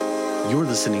You're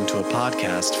listening to a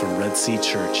podcast from Red Sea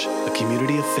Church, a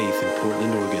community of faith in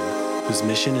Portland, Oregon, whose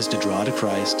mission is to draw to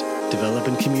Christ, develop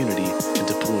in community, and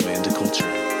deploy into culture.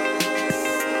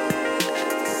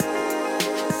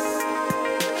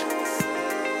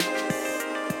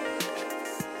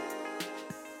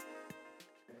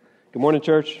 Good morning,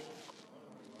 church.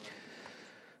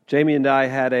 Jamie and I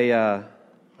had a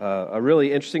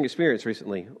really interesting experience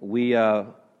recently. We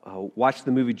watched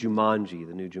the movie Jumanji,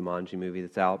 the new Jumanji movie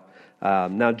that's out.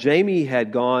 Now, Jamie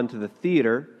had gone to the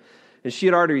theater, and she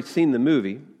had already seen the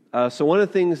movie. So one of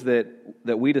the things that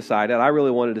we decided, I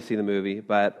really wanted to see the movie,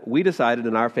 but we decided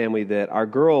in our family that our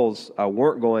girls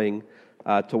weren't going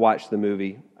to watch the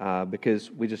movie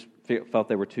because we just felt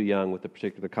they were too young with the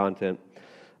particular content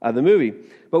of the movie.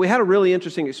 But we had a really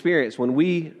interesting experience when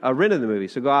we rented the movie.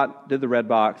 So go out, did the red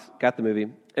box, got the movie,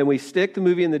 and we stick the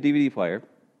movie in the DVD player.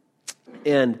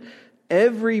 And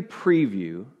every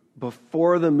preview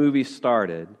before the movie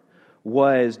started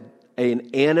was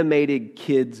an animated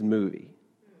kids movie.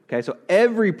 Okay, so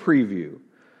every preview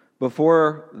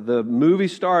before the movie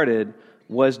started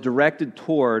was directed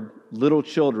toward little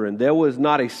children. There was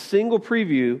not a single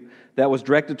preview that was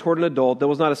directed toward an adult. There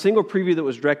was not a single preview that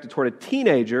was directed toward a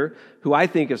teenager, who I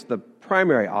think is the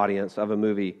primary audience of a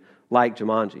movie like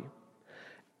Jumanji.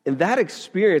 In that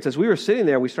experience, as we were sitting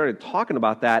there, we started talking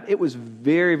about that, it was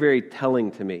very, very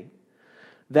telling to me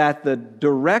that the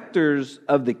directors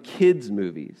of the kids'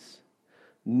 movies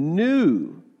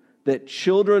knew that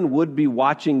children would be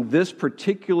watching this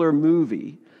particular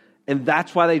movie, and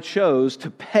that's why they chose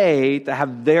to pay to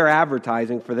have their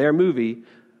advertising for their movie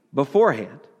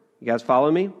beforehand. You guys follow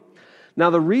me?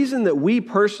 Now, the reason that we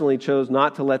personally chose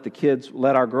not to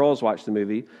let our girls watch the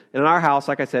movie, and in our house,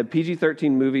 like I said,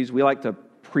 PG-13 movies, we like to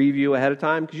preview ahead of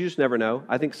time because you just never know.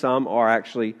 I think some are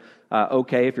actually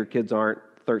okay if your kids aren't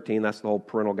 13. That's the whole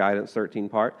parental guidance 13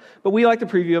 part. But we like to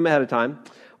preview them ahead of time.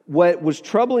 What was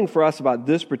troubling for us about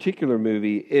this particular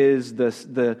movie is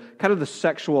the kind of the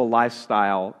sexual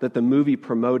lifestyle that the movie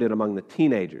promoted among the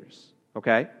teenagers.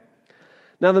 Okay?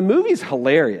 Now, the movie's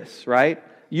hilarious, right?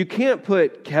 You can't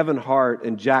put Kevin Hart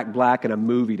and Jack Black in a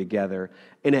movie together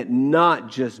and it not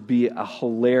just be a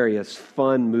hilarious,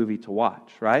 fun movie to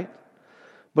watch, right?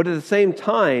 But at the same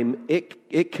time,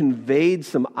 it conveyed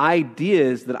some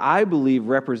ideas that I believe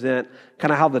represent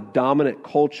kind of how the dominant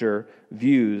culture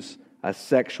views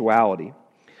sexuality.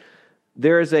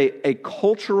 There is a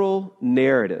cultural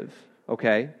narrative,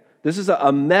 okay? This is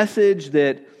a message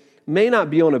that may not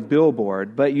be on a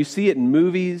billboard, but you see it in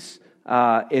movies.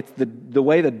 It's the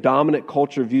way the dominant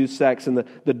culture views sex. And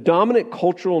the dominant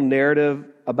cultural narrative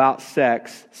about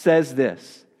sex says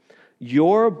this: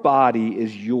 your body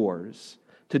is yours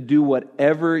to do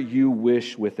whatever you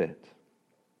wish with it.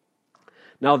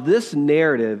 Now, this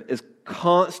narrative is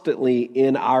constantly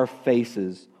in our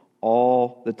faces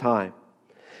all the time.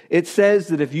 It says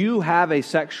that if you have a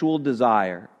sexual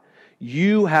desire,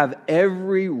 you have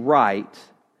every right,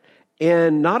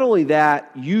 and not only that,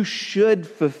 you should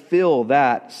fulfill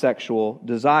that sexual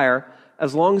desire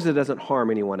as long as it doesn't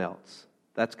harm anyone else.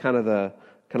 That's kind of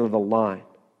the line.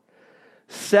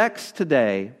 Sex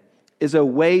today is a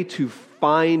way to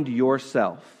find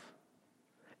yourself.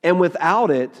 And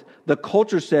without it, the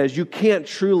culture says you can't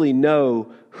truly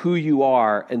know who you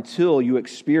are until you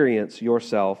experience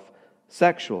yourself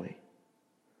sexually.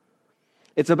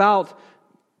 It's about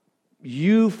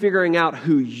you figuring out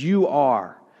who you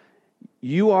are.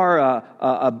 You are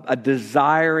a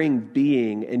desiring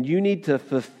being, and you need to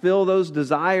fulfill those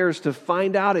desires to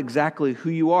find out exactly who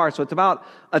you are. So it's about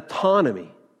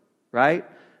autonomy, right?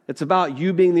 It's about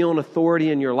you being the own authority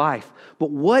in your life. But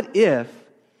what if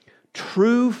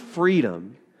true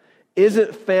freedom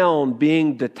isn't found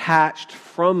being detached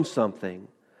from something,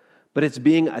 but it's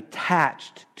being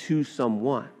attached to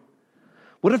someone?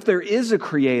 What if there is a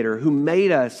creator who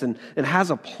made us and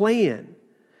has a plan,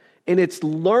 and it's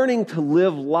learning to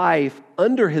live life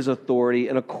under his authority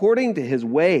and according to his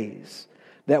ways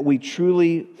that we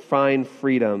truly find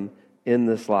freedom in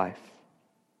this life?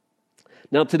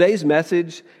 Now, today's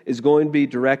message is going to be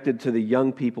directed to the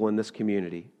young people in this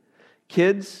community.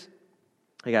 Kids,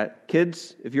 I got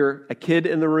kids. If you're a kid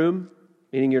in the room,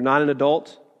 meaning you're not an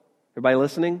adult, everybody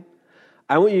listening,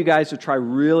 I want you guys to try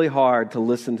really hard to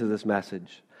listen to this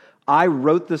message. I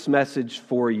wrote this message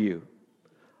for you.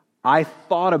 I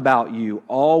thought about you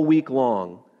all week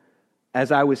long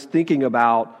as I was thinking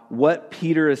about what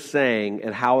Peter is saying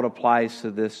and how it applies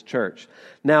to this church.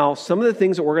 Now, some of the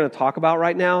things that we're going to talk about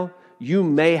right now, you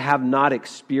may have not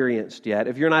experienced yet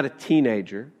if you're not a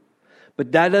teenager,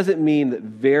 but that doesn't mean that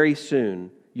very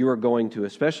soon you are going to,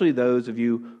 especially those of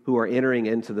you who are entering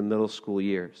into the middle school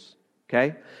years.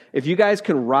 okay? If you guys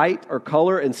can write or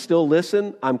color and still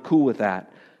listen, I'm cool with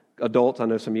that. Adults, I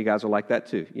know some of you guys are like that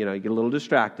too. You get a little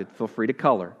distracted. Feel free to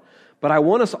color. But I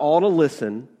want us all to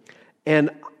listen, and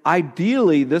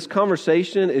ideally, this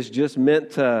conversation is just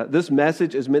this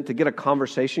message is meant to get a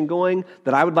conversation going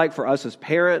that I would like for us as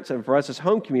parents and for us as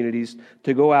home communities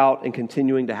to go out and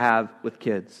continuing to have with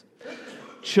kids.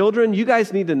 Children, you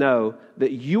guys need to know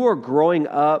that you are growing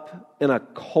up in a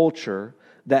culture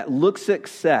that looks at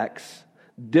sex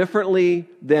differently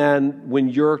than when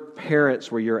your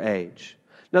parents were your age.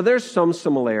 Now, there's some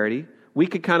similarity. We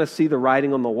could kind of see the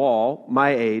writing on the wall,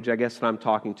 my age, I guess, that I'm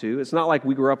talking to. It's not like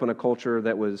we grew up in a culture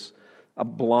that was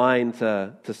blind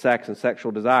to sex and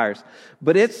sexual desires.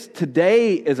 But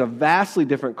today is a vastly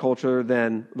different culture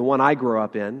than the one I grew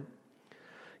up in.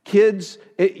 Kids,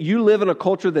 you live in a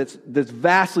culture that's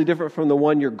vastly different from the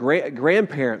one your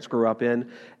grandparents grew up in,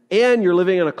 and you're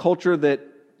living in a culture that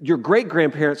your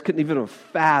great-grandparents couldn't even have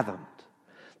fathomed.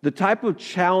 The type of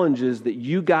challenges that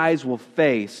you guys will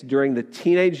face during the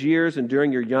teenage years and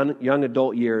during your young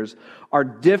adult years are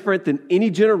different than any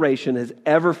generation has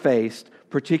ever faced,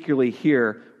 particularly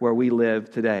here where we live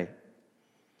today.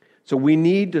 So we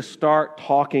need to start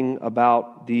talking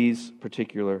about these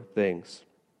particular things.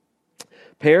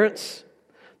 Parents,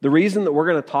 the reason that we're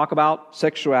going to talk about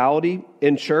sexuality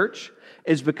in church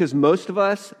is because most of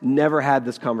us never had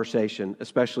this conversation,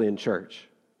 especially in church.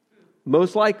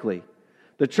 Most likely.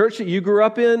 The church that you grew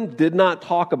up in did not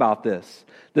talk about this.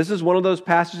 This is one of those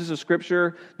passages of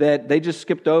Scripture that they just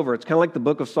skipped over. It's kind of like the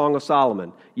book of Song of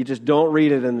Solomon. You just don't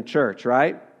read it in the church,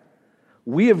 right?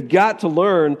 We have got to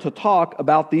learn to talk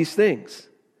about these things.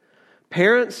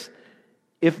 Parents,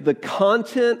 if the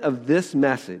content of this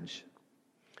message,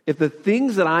 if the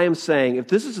things that I am saying, if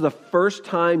this is the first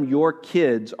time your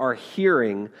kids are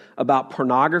hearing about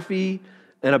pornography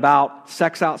and about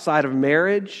sex outside of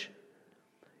marriage,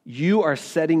 you are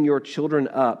setting your children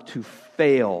up to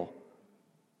fail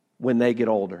when they get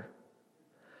older.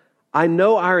 I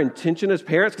know our intention as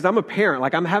parents, because I'm a parent,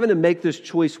 I'm having to make this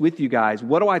choice with you guys.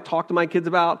 What do I talk to my kids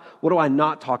about? What do I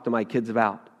not talk to my kids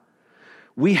about?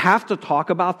 We have to talk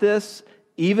about this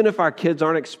even if our kids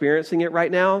aren't experiencing it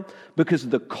right now, because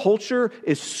the culture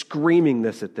is screaming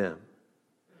this at them.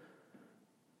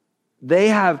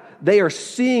 They are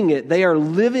seeing it. They are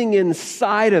living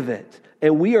inside of it.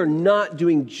 And we are not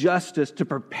doing justice to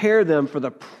prepare them for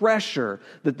the pressure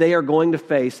that they are going to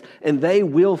face. And they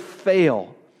will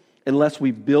fail unless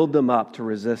we build them up to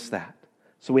resist that.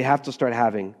 So we have to start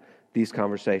having these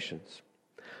conversations.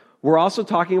 We're also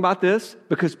talking about this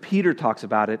because Peter talks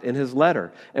about it in his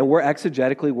letter. And we're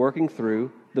exegetically working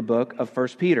through the book of 1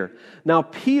 Peter. Now,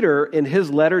 Peter, in his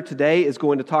letter today, is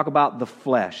going to talk about the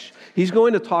flesh. He's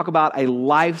going to talk about a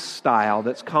lifestyle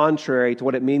that's contrary to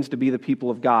what it means to be the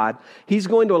people of God. He's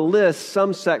going to list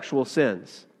some sexual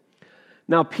sins.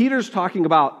 Now, Peter's talking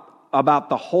about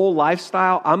the whole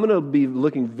lifestyle. I'm going to be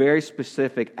looking very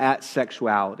specific at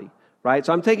sexuality. Right?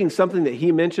 So I'm taking something that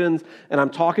he mentions, and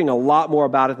I'm talking a lot more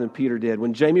about it than Peter did.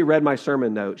 When Jamie read my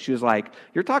sermon note, she was like,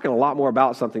 you're talking a lot more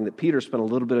about something that Peter spent a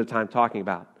little bit of time talking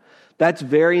about. That's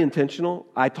very intentional.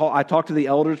 I talked to the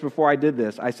elders before I did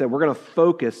this. I said, we're going to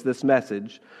focus this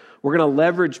message. We're going to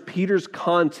leverage Peter's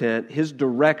content, his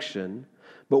direction,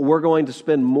 but we're going to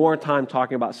spend more time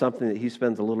talking about something that he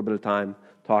spends a little bit of time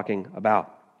talking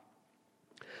about.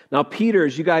 Now, Peter,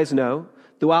 as you guys know,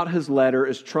 throughout his letter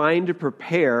is trying to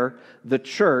prepare the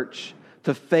church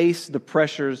to face the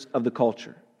pressures of the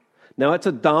culture. Now, it's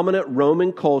a dominant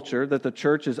Roman culture that the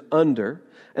church is under,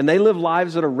 and they live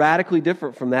lives that are radically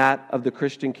different from that of the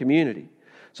Christian community.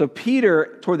 So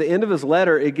Peter, toward the end of his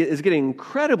letter, is getting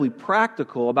incredibly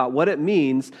practical about what it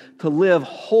means to live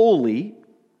holy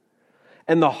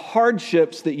and the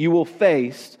hardships that you will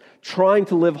face trying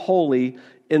to live holy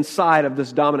inside of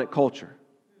this dominant culture.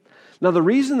 Now, the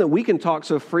reason that we can talk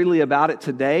so freely about it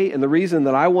today, and the reason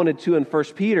that I wanted to in 1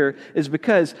 Peter, is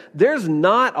because there's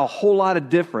not a whole lot of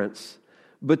difference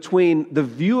between the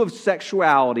view of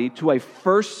sexuality to a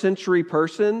first century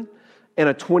person and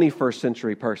a 21st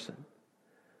century person.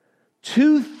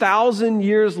 2,000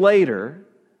 years later,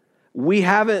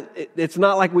 it's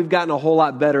not like we've gotten a whole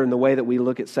lot better in the way that we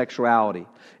look at sexuality.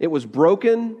 It was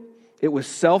broken. It was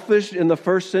selfish in the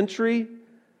first century.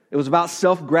 It was about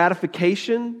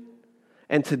self-gratification.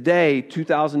 And today,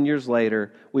 2,000 years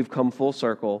later, we've come full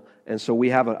circle. And so we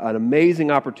have an amazing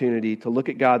opportunity to look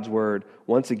at God's Word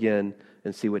once again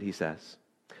and see what He says.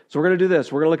 So we're going to do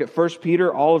this. We're going to look at 1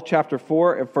 Peter, all of chapter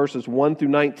 4, at verses 1 through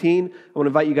 19. I want to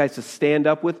invite you guys to stand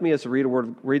up with me as we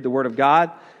read the Word of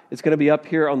God. It's going to be up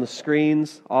here on the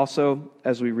screens also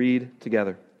as we read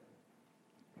together.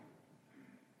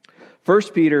 1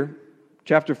 Peter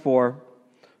chapter 4,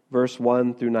 verse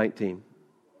 1 through 19.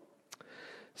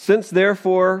 Since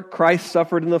therefore Christ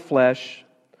suffered in the flesh,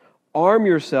 arm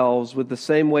yourselves with the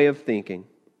same way of thinking.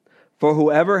 For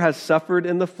whoever has suffered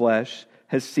in the flesh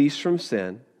has ceased from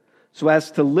sin, so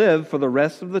as to live for the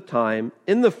rest of the time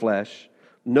in the flesh,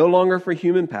 no longer for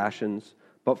human passions,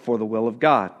 but for the will of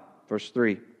God. Verse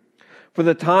 3. For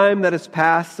the time that is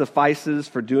past suffices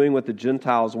for doing what the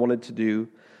Gentiles wanted to do,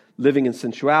 living in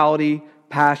sensuality,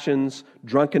 passions,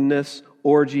 drunkenness,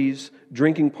 orgies,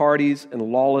 drinking parties, and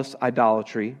lawless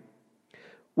idolatry.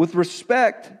 With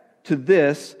respect to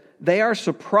this, they are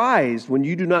surprised when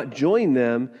you do not join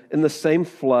them in the same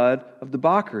flood of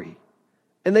debauchery,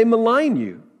 and they malign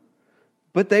you.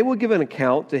 But they will give an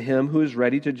account to him who is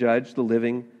ready to judge the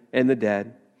living and the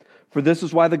dead. For this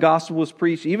is why the gospel was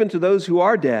preached, even to those who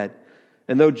are dead,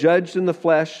 and though judged in the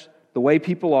flesh the way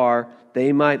people are,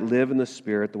 they might live in the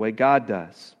Spirit the way God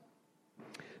does.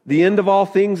 The end of all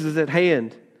things is at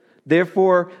hand.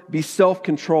 Therefore, be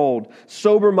self-controlled,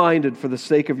 sober-minded for the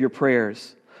sake of your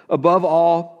prayers. Above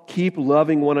all, keep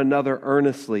loving one another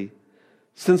earnestly,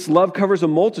 since love covers a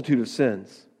multitude of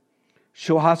sins.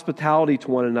 Show hospitality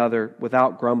to one another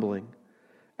without grumbling.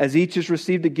 As each has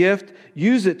received a gift,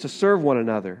 use it to serve one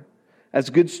another. As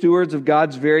good stewards of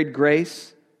God's varied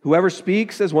grace, whoever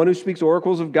speaks as one who speaks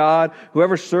oracles of God,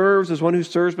 whoever serves as one who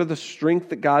serves by the strength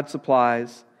that God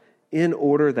supplies, in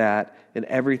order that in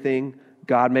everything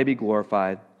God may be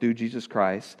glorified through Jesus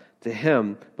Christ. To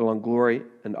him belong glory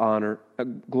and honor,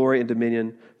 glory and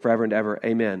dominion forever and ever.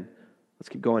 Amen. Let's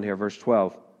keep going here. Verse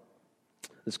 12.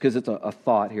 It's because it's a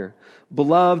thought here.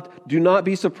 Beloved, do not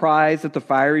be surprised at the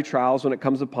fiery trials when it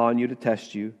comes upon you to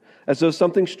test you, as though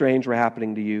something strange were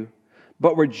happening to you.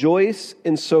 But rejoice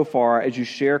insofar as you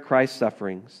share Christ's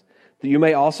sufferings, that you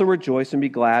may also rejoice and be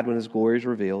glad when his glory is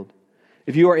revealed.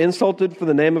 If you are insulted for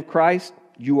the name of Christ,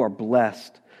 you are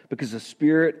blessed, because the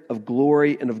Spirit of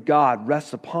glory and of God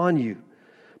rests upon you.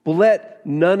 But let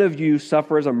none of you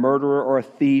suffer as a murderer or a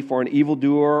thief or an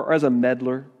evildoer or as a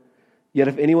meddler. Yet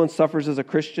if anyone suffers as a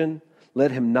Christian,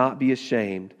 let him not be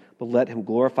ashamed, but let him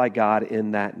glorify God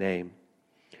in that name.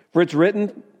 For it's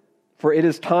written, for it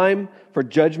is time for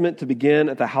judgment to begin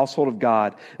at the household of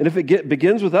God. And if it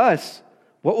begins with us,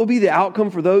 what will be the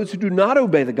outcome for those who do not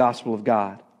obey the gospel of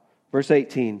God? Verse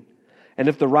 18, and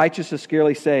if the righteous is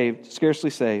scarcely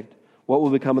saved, what will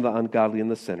become of the ungodly and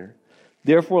the sinner?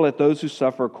 Therefore let those who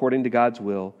suffer according to God's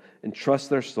will entrust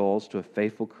their souls to a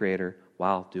faithful Creator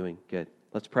while doing good.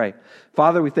 Let's pray.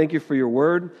 Father, we thank you for your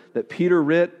word that Peter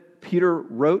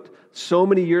wrote so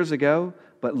many years ago,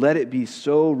 but let it be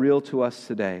so real to us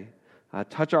today.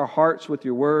 Touch our hearts with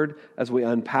your word as we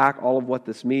unpack all of what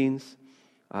this means.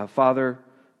 Father,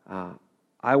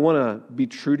 I want to be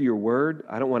true to your word.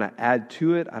 I don't want to add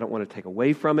to it. I don't want to take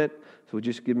away from it. So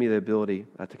just give me the ability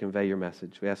to convey your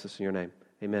message. We ask this in your name.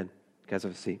 Amen. You guys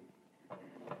have a seat.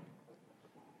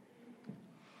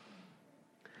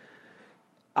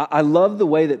 I love the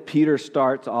way that Peter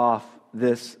starts off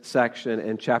this section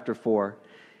in chapter 4.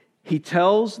 He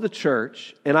tells the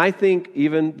church, and I think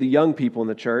even the young people in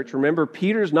the church, remember,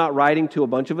 Peter's not writing to a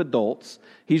bunch of adults.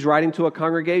 He's writing to a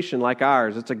congregation like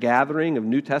ours. It's a gathering of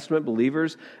New Testament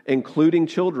believers, including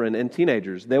children and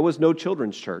teenagers. There was no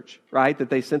children's church, right, that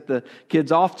they sent the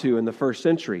kids off to in the first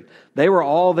century. They were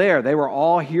all there. They were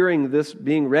all hearing this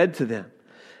being read to them.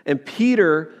 And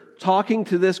Peter, talking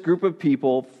to this group of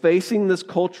people, facing this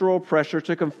cultural pressure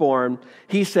to conform,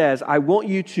 he says, I want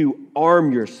you to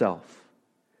arm yourself.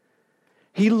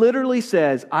 He literally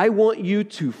says, I want you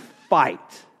to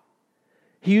fight.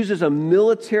 He uses a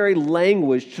military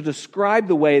language to describe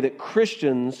the way that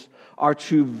Christians are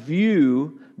to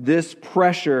view this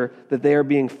pressure that they are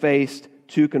being faced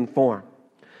to conform.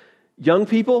 Young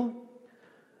people,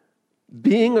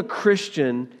 being a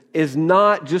Christian is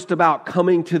not just about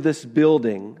coming to this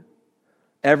building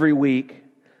every week.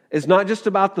 It's not just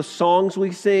about the songs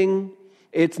we sing.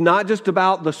 It's not just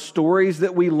about the stories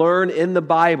that we learn in the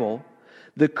Bible.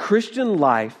 The Christian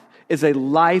life is a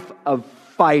life of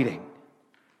fighting.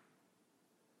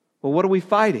 Well, what are we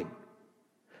fighting?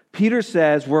 Peter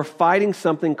says we're fighting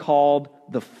something called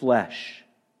the flesh.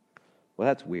 Well,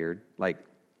 that's weird. Like,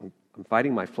 I'm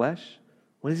fighting my flesh?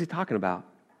 What is he talking about?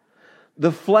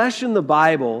 The flesh in the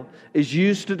Bible is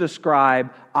used to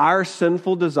describe our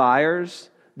sinful desires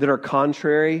that are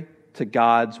contrary to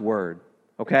God's word.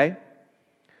 Okay?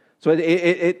 So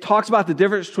it talks about the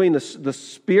difference between the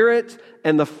spirit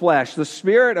and the flesh. The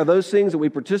spirit are those things that we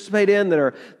participate in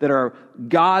that are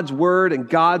God's word and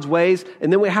God's ways.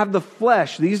 And then we have the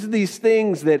flesh. These are these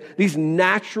things these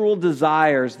natural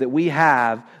desires that we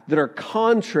have that are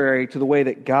contrary to the way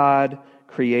that God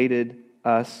created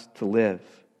us to live.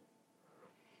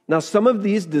 Now, some of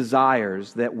these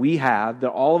desires that we have, that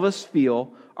all of us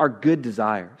feel, are good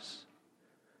desires.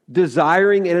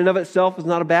 Desiring in and of itself is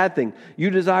not a bad thing. You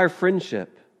desire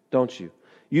friendship, don't you?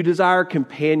 You desire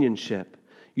companionship.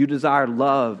 You desire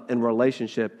love and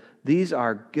relationship. These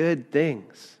are good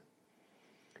things.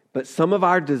 But some of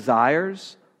our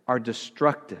desires are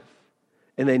destructive,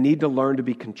 and they need to learn to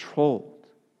be controlled.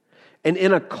 And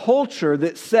in a culture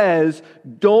that says,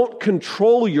 don't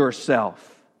control yourself,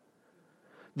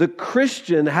 the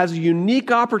Christian has a unique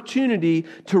opportunity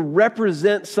to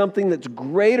represent something that's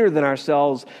greater than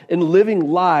ourselves in living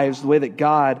lives the way that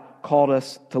God called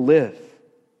us to live.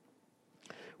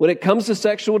 When it comes to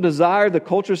sexual desire, the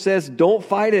culture says, don't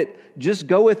fight it, just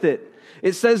go with it.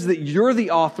 It says that you're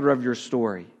the author of your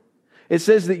story. It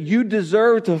says that you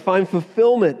deserve to find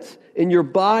fulfillment in your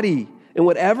body in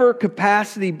whatever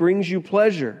capacity brings you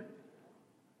pleasure.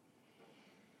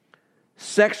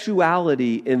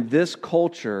 Sexuality in this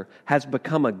culture has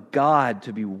become a god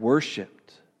to be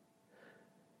worshipped.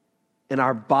 And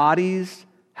our bodies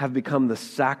have become the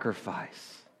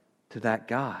sacrifice to that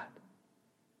god.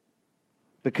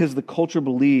 Because the culture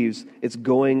believes it's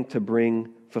going to bring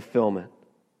fulfillment.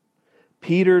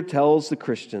 Peter tells the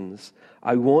Christians,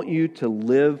 I want you to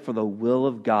live for the will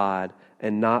of God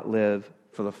and not live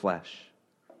for the flesh.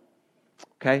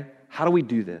 Okay? How do we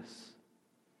do this?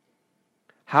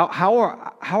 How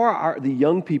are the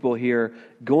young people here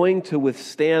going to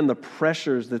withstand the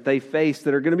pressures that they face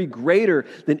that are going to be greater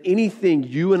than anything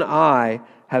you and I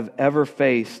have ever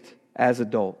faced as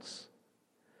adults?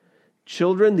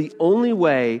 Children, the only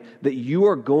way that you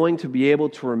are going to be able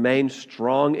to remain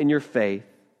strong in your faith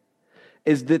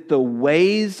is that the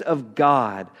ways of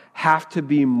God have to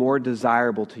be more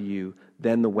desirable to you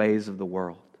than the ways of the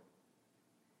world.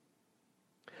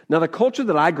 Now, the culture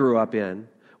that I grew up in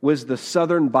was the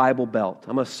Southern Bible Belt.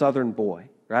 I'm a Southern boy,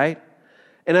 right?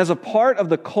 And as a part of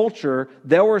the culture,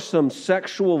 there were some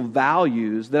sexual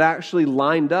values that actually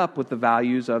lined up with the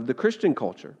values of the Christian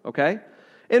culture, okay?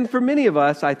 And for many of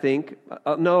us, I think,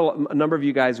 a number of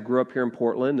you guys grew up here in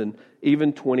Portland, and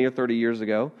even 20 or 30 years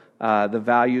ago, the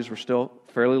values were still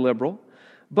fairly liberal.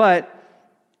 But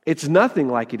it's nothing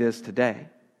like it is today.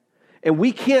 And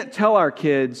we can't tell our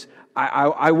kids,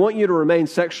 I want you to remain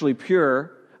sexually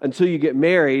pure until you get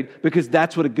married, because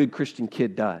that's what a good Christian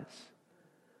kid does.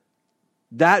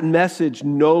 That message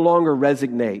no longer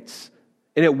resonates,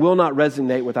 and it will not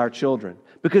resonate with our children,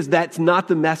 because that's not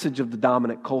the message of the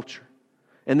dominant culture.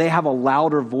 And they have a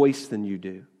louder voice than you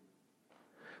do.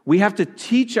 We have to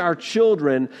teach our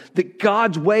children that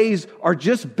God's ways are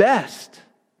just best.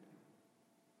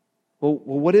 Well,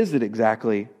 what is it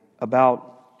exactly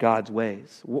about God's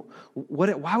ways?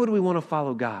 Why would we want to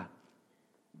follow God?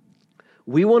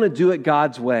 We want to do it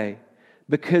God's way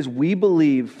because we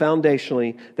believe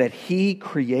foundationally that He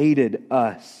created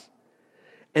us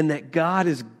and that God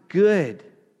is good.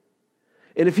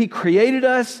 And if He created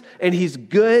us and He's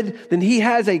good, then He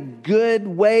has a good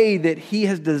way that He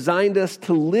has designed us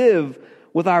to live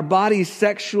with our bodies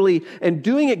sexually. And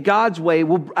doing it God's way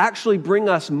will actually bring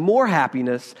us more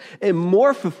happiness and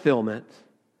more fulfillment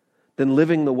than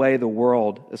living the way the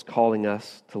world is calling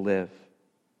us to live.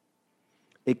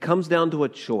 It comes down to a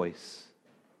choice.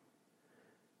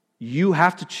 You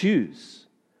have to choose.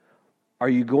 Are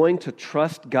you going to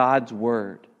trust God's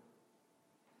word?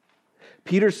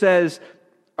 Peter says,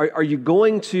 are you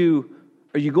going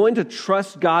to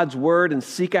trust God's word and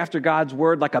seek after God's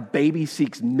word like a baby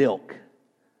seeks milk?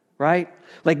 Right?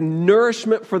 Like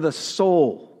nourishment for the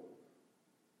soul.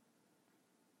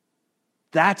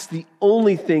 That's the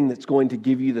only thing that's going to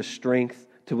give you the strength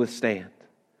to withstand.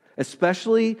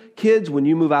 Especially kids, when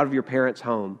you move out of your parents'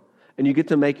 home and you get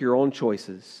to make your own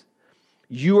choices,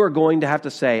 you are going to have to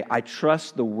say, I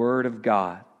trust the Word of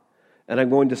God, and I'm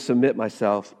going to submit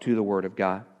myself to the Word of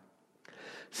God.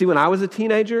 See, when I was a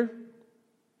teenager,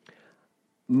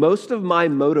 most of my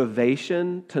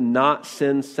motivation to not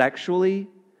sin sexually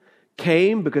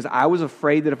came because I was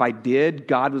afraid that if I did,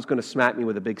 God was going to smack me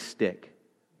with a big stick,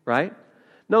 right?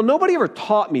 Now, nobody ever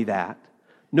taught me that.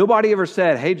 Nobody ever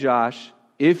said, hey, Josh,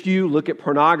 if you look at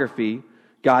pornography,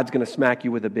 God's going to smack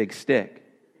you with a big stick.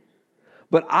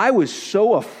 But I was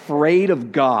so afraid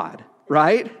of God,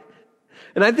 right?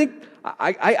 And I think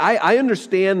I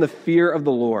understand the fear of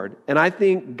the Lord, and I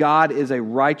think God is a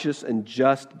righteous and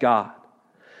just God.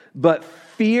 But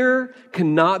fear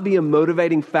cannot be a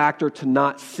motivating factor to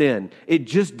not sin. It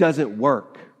just doesn't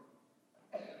work.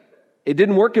 It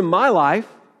didn't work in my life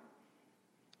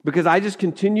because I just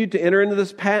continued to enter into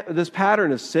this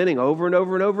pattern of sinning over and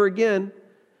over and over again.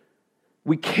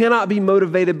 We cannot be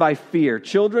motivated by fear.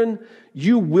 Children,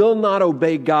 you will not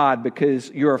obey God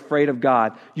because you're afraid of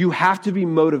God. You have to be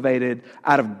motivated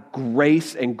out of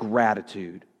grace and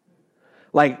gratitude.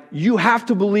 Like, you have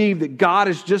to believe that God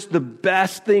is just the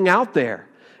best thing out there,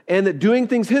 and that doing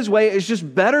things His way is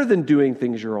just better than doing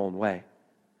things your own way.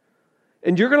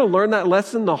 And you're going to learn that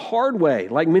lesson the hard way,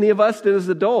 like many of us did as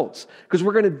adults, because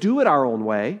we're going to do it our own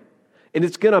way, and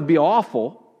it's going to be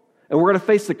awful, and we're going to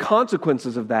face the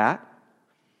consequences of that,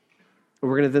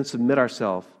 and we're going to then submit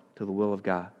ourselves to the will of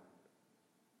God.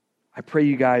 I pray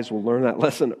you guys will learn that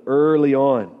lesson early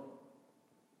on.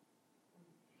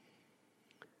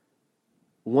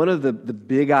 One of the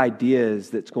big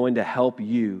ideas that's going to help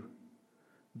you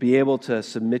be able to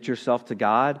submit yourself to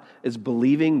God is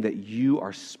believing that you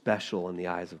are special in the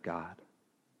eyes of God.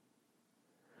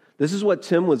 This is what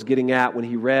Tim was getting at when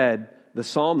he read the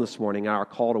psalm this morning, our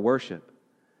call to worship.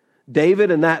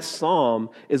 David in that psalm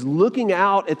is looking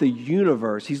out at the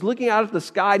universe. He's looking out at the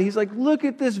sky and he's like, look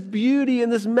at this beauty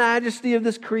and this majesty of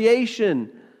this creation.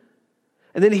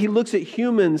 And then he looks at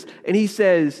humans and he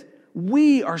says,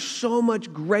 we are so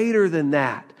much greater than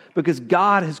that because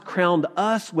God has crowned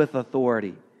us with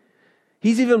authority.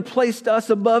 He's even placed us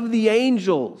above the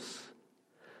angels.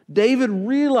 David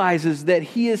realizes that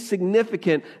he is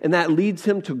significant, and that leads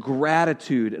him to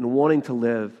gratitude and wanting to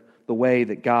live the way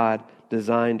that God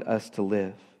designed us to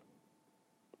live.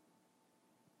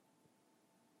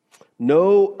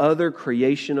 No other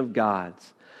creation of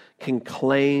God's can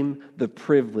claim the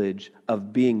privilege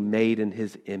of being made in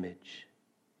His image.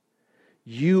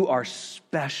 You are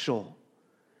special.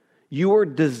 You are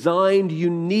designed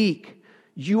unique.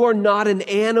 You are not an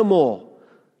animal.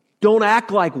 Don't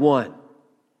act like one.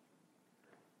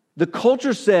 The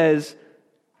culture says,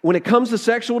 when it comes to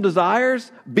sexual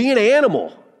desires, be an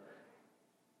animal.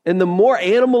 And the more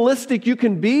animalistic you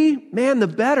can be, man, the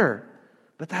better.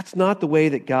 But that's not the way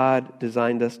that God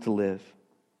designed us to live.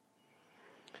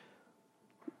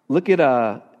 Look at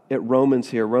Romans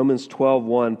here, Romans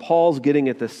 12:1. Paul's getting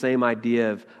at the same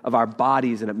idea of our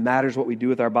bodies, and it matters what we do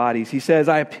with our bodies. He says,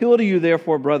 I appeal to you,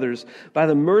 therefore, brothers, by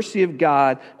the mercy of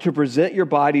God, to present your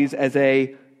bodies as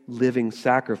a living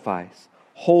sacrifice,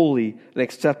 holy and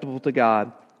acceptable to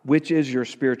God, which is your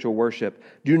spiritual worship.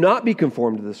 Do not be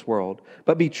conformed to this world,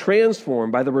 but be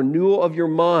transformed by the renewal of your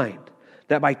mind,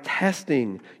 that by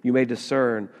testing you may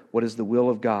discern what is the will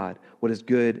of God, what is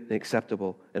good and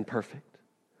acceptable and perfect.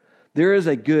 There is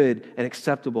a good and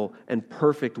acceptable and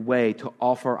perfect way to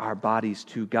offer our bodies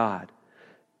to God.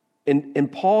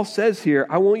 And Paul says here,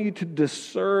 I want you to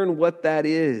discern what that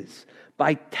is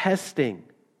by testing.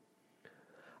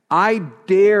 I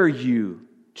dare you,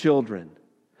 children,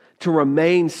 to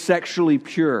remain sexually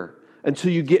pure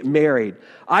until you get married.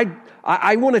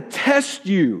 I want to test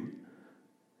you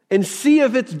and see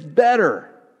if it's better.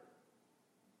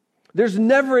 There's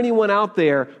never anyone out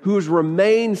there who has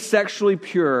remained sexually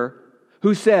pure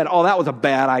who said, oh, that was a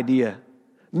bad idea.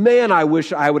 Man, I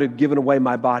wish I would have given away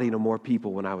my body to more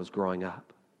people when I was growing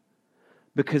up.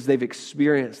 Because they've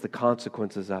experienced the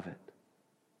consequences of it.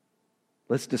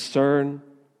 Let's discern.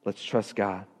 Let's trust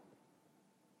God.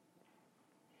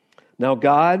 Now,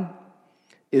 God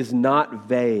is not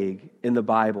vague in the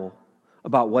Bible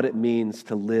about what it means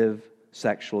to live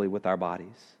sexually with our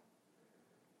bodies.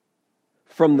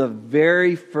 From the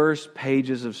very first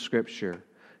pages of Scripture,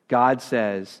 God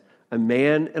says a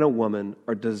man and a woman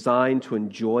are designed to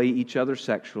enjoy each other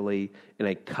sexually in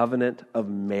a covenant of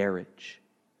marriage.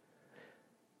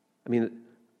 I mean,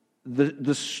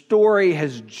 the story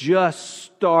has just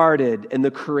started, and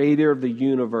the creator of the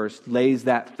universe lays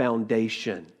that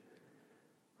foundation.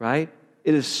 Right?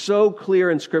 It is so clear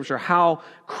in Scripture how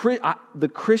the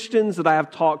Christians that I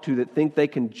have talked to that think they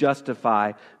can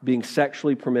justify being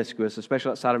sexually promiscuous,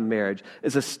 especially outside of marriage,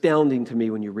 is astounding to me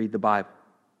when you read the Bible.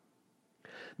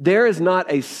 There is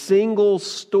not a single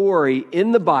story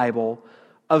in the Bible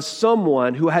of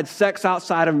someone who had sex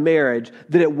outside of marriage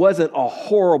that it wasn't a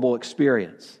horrible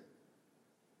experience.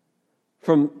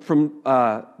 From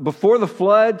before the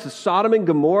flood to Sodom and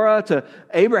Gomorrah to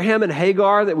Abraham and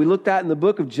Hagar that we looked at in the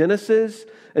book of Genesis.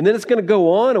 And then it's going to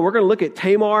go on and we're going to look at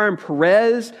Tamar and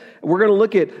Perez. And we're going to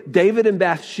look at David and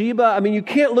Bathsheba. I mean, you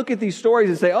can't look at these stories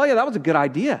and say, oh yeah, that was a good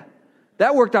idea.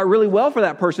 That worked out really well for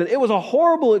that person. It was a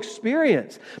horrible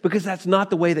experience because that's not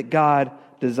the way that God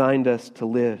designed us to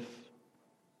live.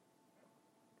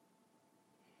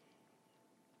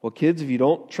 Well, kids, if you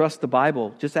don't trust the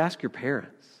Bible, just ask your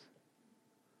parents.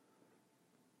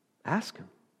 Ask them.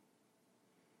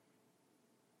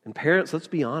 And parents, let's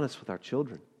be honest with our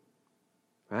children,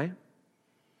 right?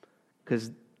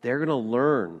 Because they're going to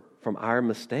learn from our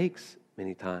mistakes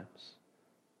many times.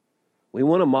 We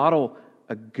want to model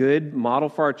a good model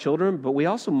for our children, but we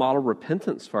also model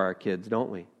repentance for our kids, don't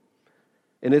we?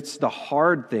 And it's the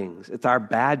hard things, it's our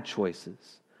bad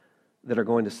choices that are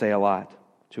going to say a lot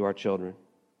to our children.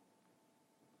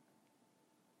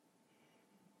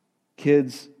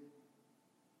 Kids,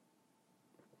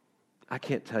 I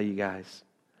can't tell you guys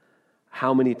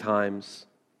how many times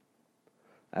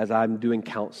as I'm doing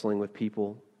counseling with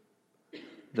people,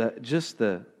 the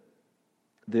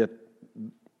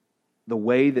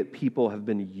way that people have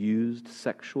been used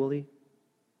sexually.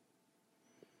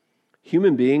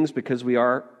 Human beings, because we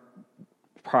are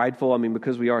prideful,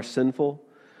 because we are sinful,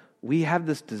 we have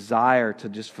this desire to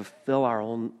just fulfill our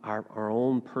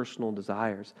own personal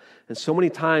desires. And so many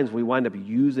times we wind up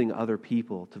using other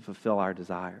people to fulfill our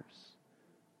desires.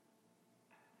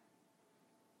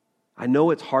 I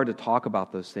know it's hard to talk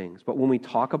about those things, but when we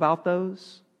talk about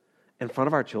those in front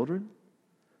of our children,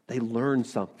 they learn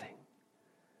something.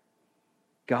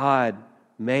 God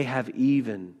may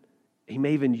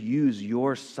even use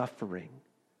your suffering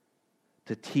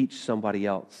to teach somebody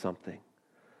else something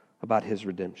about His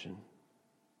redemption.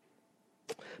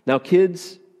 Now,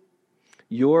 kids,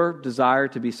 your desire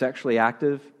to be sexually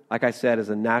active, like I said, is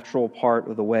a natural part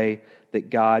of the way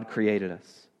that God created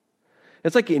us.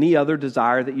 It's like any other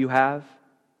desire that you have,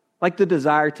 like the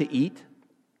desire to eat.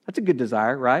 That's a good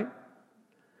desire, right?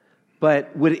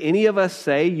 But would any of us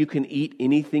say you can eat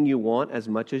anything you want as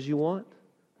much as you want?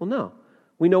 Well, no.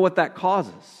 We know what that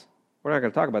causes. We're not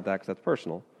going to talk about that because that's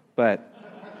personal. But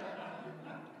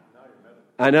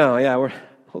I know, yeah,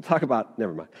 we'll talk about,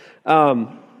 never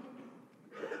mind.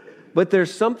 But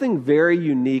there's something very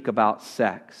unique about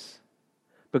sex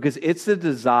because it's a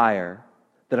desire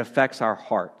that affects our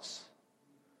hearts.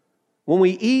 When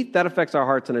we eat, that affects our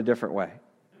hearts in a different way.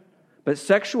 But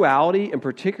sexuality, and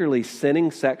particularly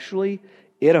sinning sexually,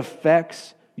 it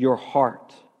affects your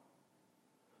heart.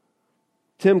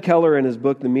 Tim Keller, in his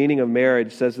book, The Meaning of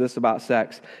Marriage, says this about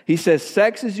sex. He says,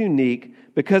 sex is unique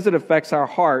because it affects our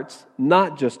hearts,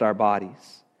 not just our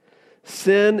bodies.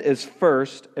 Sin is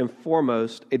first and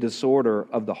foremost a disorder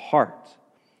of the heart.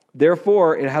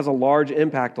 Therefore, it has a large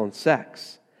impact on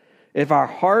sex. If our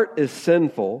heart is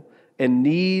sinful and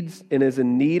is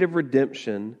in need of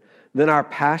redemption, then our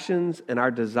passions and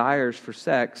our desires for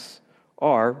sex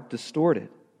are distorted.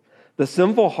 The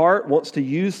sinful heart wants to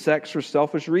use sex for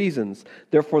selfish reasons.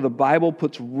 Therefore, the Bible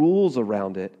puts rules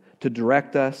around it to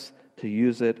direct us to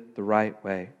use it the right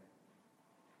way.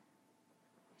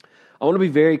 I want to be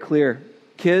very clear.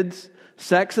 Kids,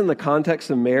 sex in the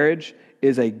context of marriage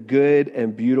is a good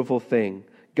and beautiful thing.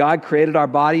 God created our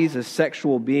bodies as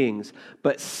sexual beings,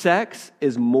 but sex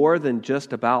is more than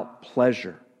just about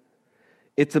pleasure.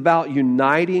 It's about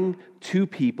uniting two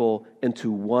people into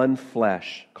one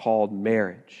flesh called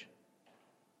marriage.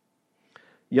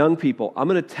 Young people, I'm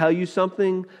going to tell you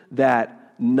something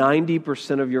that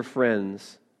 90% of your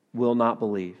friends will not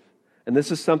believe. And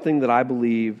this is something that I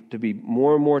believe to be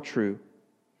more and more true.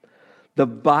 The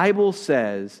Bible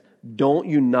says, don't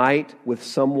unite with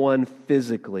someone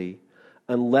physically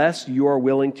unless you are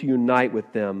willing to unite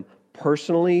with them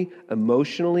personally,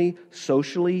 emotionally,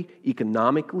 socially,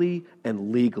 economically,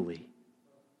 and legally.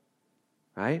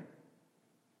 Right?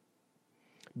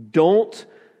 Young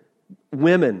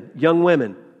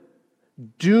women,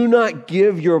 do not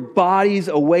give your bodies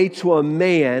away to a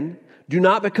man. Do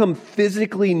not become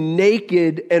physically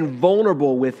naked and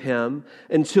vulnerable with him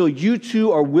until you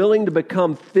two are willing to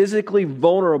become physically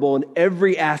vulnerable in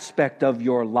every aspect of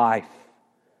your life.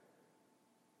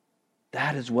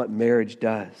 That is what marriage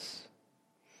does.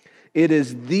 It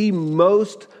is the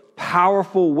most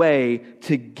powerful way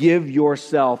to give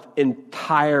yourself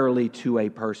entirely to a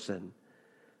person.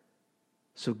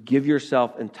 So give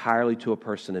yourself entirely to a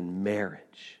person in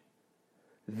marriage.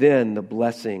 Then the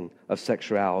blessing of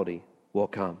sexuality will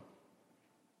come.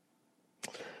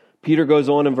 Peter goes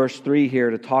on in verse 3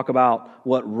 here to talk about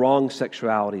what wrong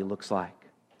sexuality looks like.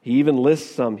 He even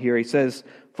lists some here. He says,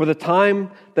 "For the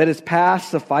time that is past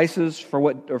suffices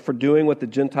for doing what the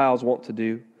Gentiles want to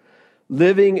do,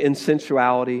 living in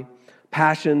sensuality,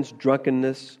 passions,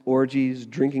 drunkenness, orgies,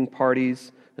 drinking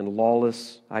parties, and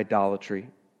lawless idolatry."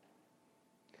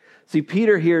 See,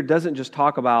 Peter here doesn't just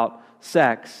talk about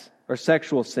sex or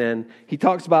sexual sin. He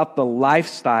talks about the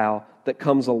lifestyle that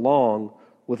comes along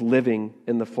with living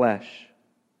in the flesh.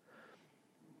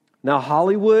 Now,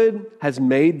 Hollywood has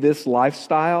made this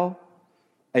lifestyle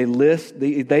a list.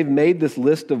 They've made this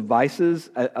list of vices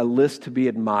a list to be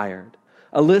admired,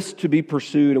 a list to be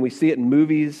pursued, and we see it in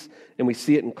movies and we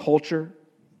see it in culture.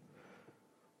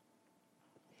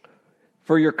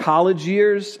 For your college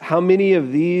years, how many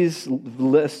of these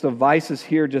lists of vices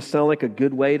here just sound like a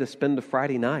good way to spend a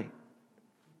Friday night?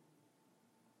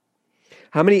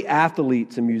 How many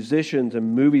athletes and musicians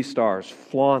and movie stars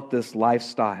flaunt this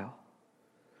lifestyle?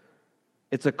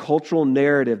 It's a cultural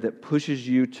narrative that pushes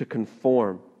you to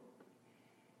conform.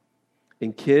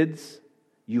 And kids,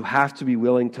 you have to be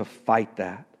willing to fight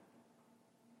that.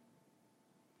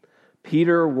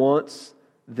 Peter wants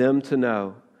them to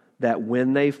know that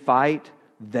when they fight,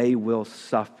 they will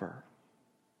suffer.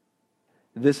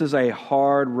 This is a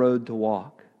hard road to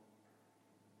walk.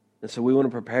 And so we want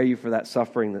to prepare you for that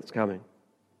suffering that's coming.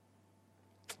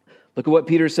 Look at what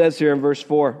Peter says here in verse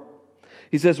 4.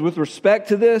 He says, with respect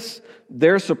to this,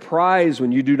 they're surprised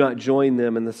when you do not join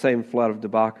them in the same flood of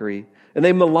debauchery, and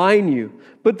they malign you,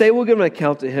 but they will give an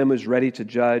account to him who is ready to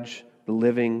judge the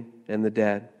living and the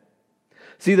dead.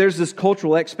 See, there's this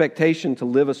cultural expectation to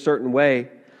live a certain way,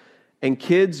 and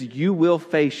kids, you will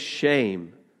face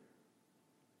shame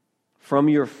from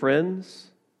your friends,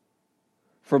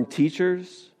 from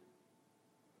teachers,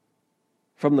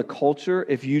 from the culture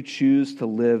if you choose to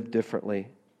live differently.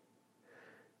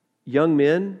 Young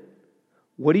men,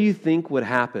 what do you think would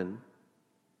happen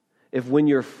if when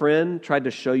your friend tried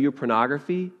to show you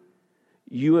pornography,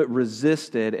 you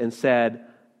resisted and said,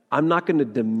 I'm not going to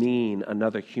demean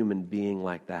another human being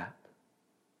like that?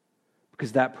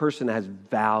 Because that person has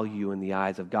value in the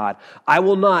eyes of God. I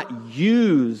will not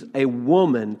use a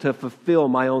woman to fulfill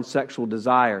my own sexual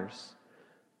desires.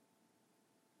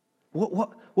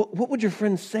 What would your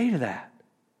friends say to that?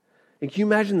 And can you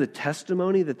imagine the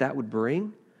testimony that would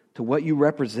bring to what you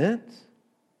represent?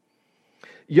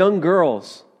 Young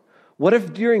girls, what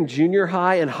if during junior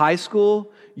high and high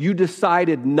school you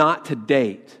decided not to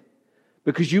date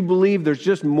because you believe there's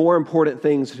just more important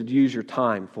things to use your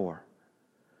time for?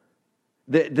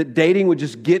 That dating would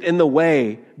just get in the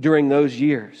way during those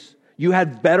years. You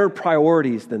had better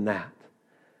priorities than that.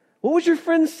 What would your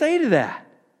friends say to that?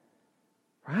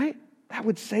 Right? That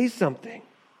would say something.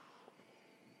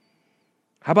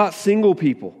 How about single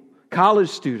people, college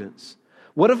students?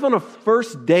 What if on a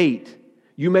first date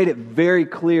you made it very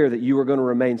clear that you were going to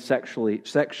remain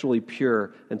sexually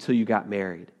pure until you got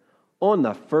married? On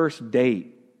the first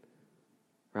date,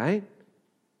 right?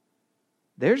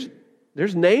 There's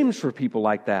names for people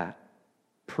like that.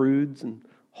 Prudes and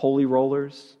holy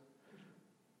rollers,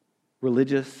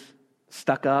 religious,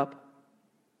 stuck up.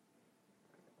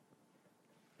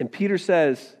 And Peter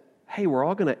says, hey, we're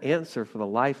all going to answer for the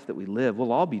life that we live.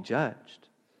 We'll all be judged.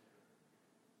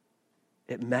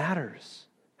 It matters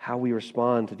how we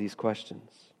respond to these questions.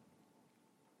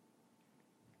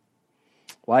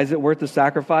 Why is it worth the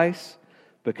sacrifice?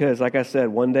 Because, like I said,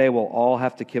 one day we'll all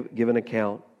have to give an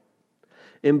account.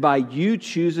 And by you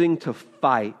choosing to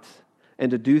fight and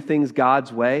to do things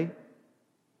God's way,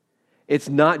 it's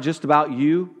not just about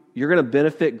you. You're going to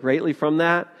benefit greatly from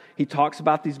that. He talks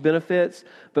about these benefits,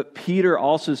 but Peter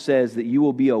also says that you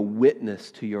will be a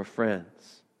witness to your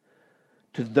friends,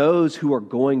 to those who are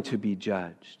going to be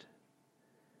judged.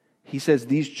 He says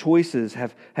these choices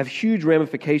have huge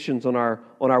ramifications on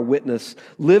our witness.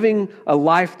 Living a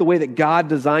life the way that God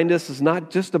designed us is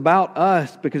not just about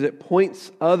us, because it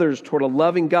points others toward a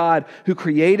loving God who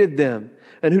created them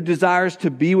and who desires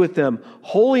to be with them.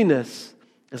 Holiness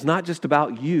is not just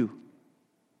about you.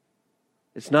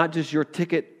 It's not just your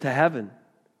ticket to heaven.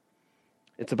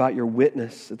 It's about your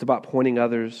witness. It's about pointing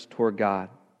others toward God.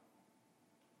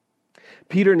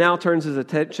 Peter now turns his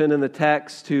attention in the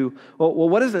text to, well,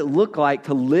 what does it look like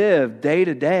to live day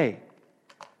to day?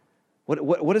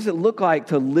 What does it look like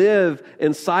to live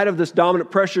inside of this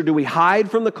dominant pressure? Do we hide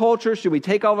from the culture? Should we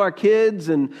take all of our kids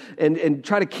and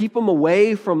try to keep them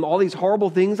away from all these horrible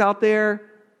things out there?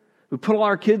 We put all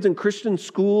our kids in Christian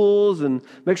schools and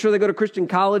make sure they go to Christian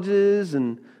colleges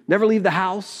and never leave the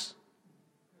house.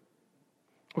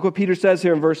 Look what Peter says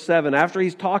here in verse 7. After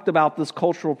he's talked about this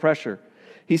cultural pressure,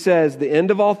 he says, the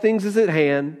end of all things is at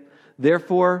hand,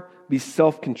 therefore be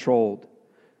self-controlled,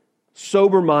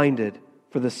 sober-minded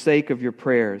for the sake of your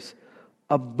prayers.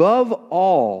 Above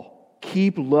all,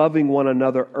 keep loving one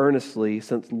another earnestly,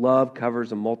 since love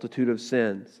covers a multitude of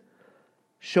sins.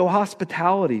 Show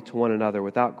hospitality to one another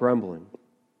without grumbling.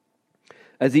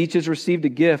 As each has received a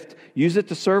gift, use it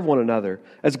to serve one another.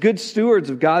 As good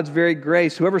stewards of God's very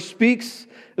grace, whoever speaks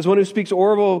is one who speaks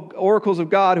oracles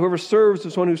of God. Whoever serves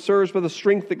is one who serves by the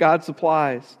strength that God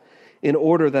supplies, in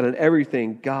order that in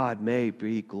everything God may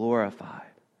be glorified.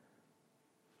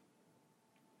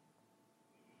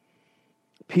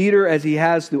 Peter, as he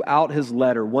has throughout his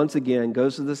letter, once again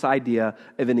goes to this idea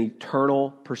of an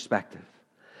eternal perspective.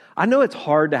 I know it's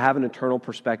hard to have an eternal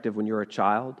perspective when you're a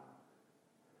child,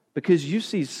 because you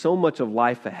see so much of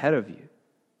life ahead of you.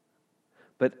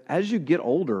 But as you get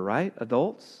older, right,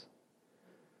 adults,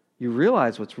 you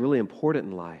realize what's really important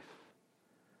in life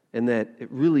and that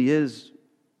it really is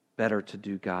better to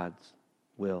do God's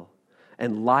will.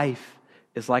 And life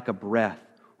is like a breath,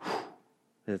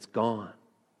 and it's gone.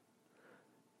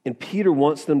 And Peter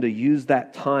wants them to use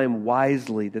that time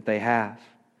wisely that they have.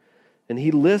 And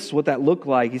he lists what that looked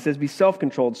like. He says, be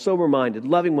self-controlled, sober-minded,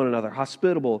 loving one another,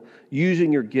 hospitable,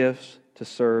 using your gifts to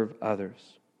serve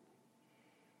others.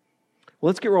 Well,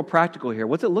 let's get real practical here.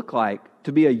 What's it look like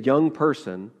to be a young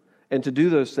person and to do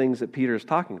those things that Peter is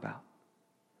talking about?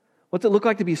 What's it look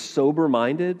like to be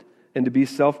sober-minded and to be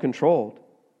self-controlled?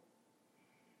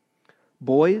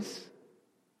 Boys,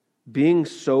 being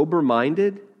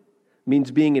sober-minded means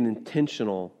being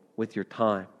intentional with your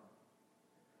time.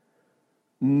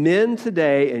 Men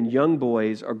today and young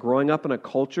boys are growing up in a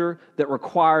culture that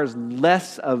requires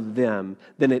less of them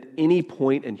than at any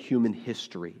point in human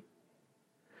history.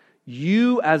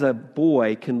 You as a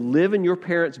boy can live in your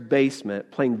parents'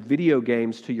 basement playing video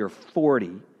games till you're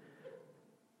 40,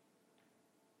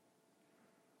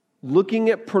 looking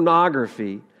at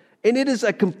pornography, and it is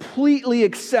a completely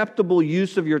acceptable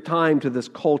use of your time to this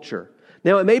culture.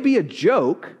 Now, it may be a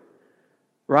joke,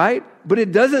 right? But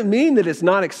it doesn't mean that it's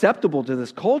not acceptable to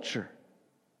this culture.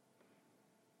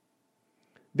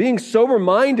 Being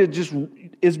sober-minded just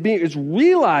is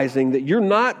realizing that you're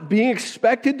not being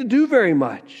expected to do very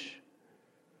much.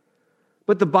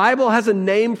 But the Bible has a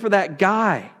name for that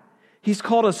guy. He's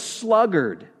called a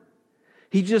sluggard.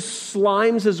 He just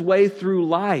slimes his way through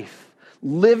life,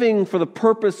 living for the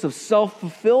purpose of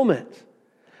self-fulfillment.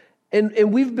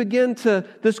 And we've begun to,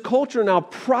 this culture now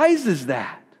prizes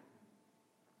that.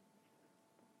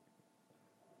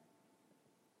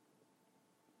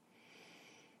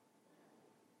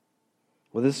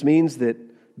 Well, this means that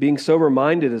being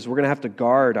sober-minded is we're going to have to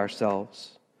guard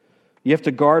ourselves. You have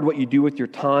to guard what you do with your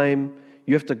time.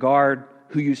 You have to guard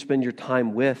who you spend your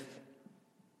time with.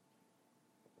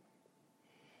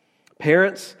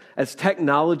 Parents, as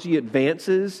technology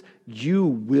advances, you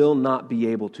will not be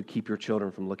able to keep your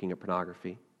children from looking at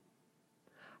pornography.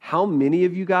 How many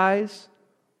of you guys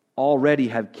already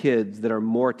have kids that are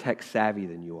more tech savvy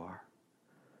than you are?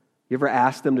 You ever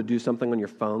ask them to do something on your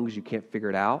phone because you can't figure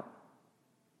it out?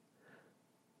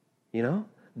 You know,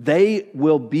 they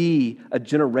will be a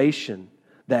generation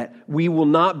that we will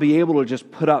not be able to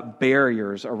just put up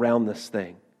barriers around this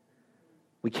thing.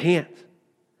 We can't.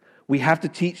 We have to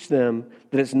teach them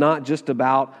that it's not just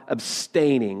about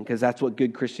abstaining, because that's what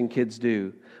good Christian kids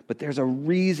do, but there's a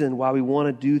reason why we want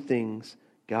to do things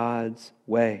God's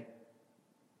way.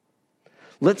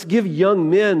 Let's give young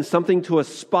men something to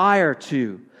aspire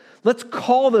to. Let's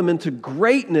call them into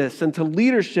greatness and to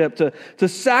leadership, to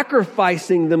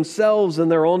sacrificing themselves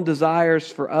and their own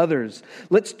desires for others.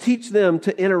 Let's teach them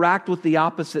to interact with the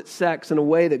opposite sex in a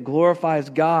way that glorifies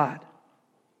God.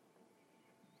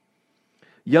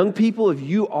 Young people, if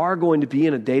you are going to be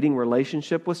in a dating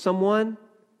relationship with someone,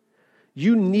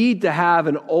 you need to have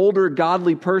an older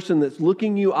godly person that's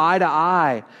looking you eye to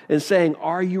eye and saying,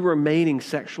 are you remaining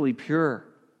sexually pure?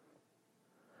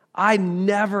 I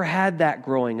never had that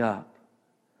growing up.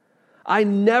 I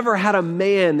never had a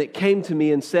man that came to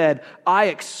me and said, I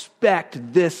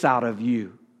expect this out of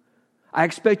you. I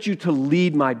expect you to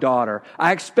lead my daughter.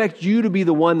 I expect you to be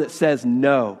the one that says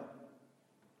no.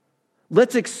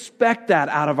 Let's expect that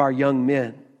out of our young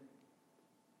men.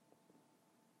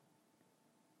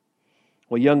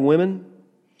 Well, young women,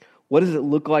 what does it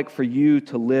look like for you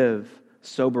to live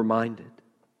sober-minded?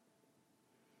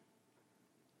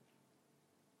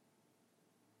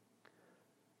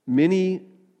 Many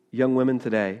young women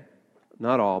today,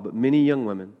 not all, but many young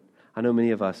women, I know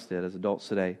many of us did as adults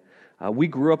today, we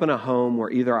grew up in a home where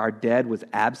either our dad was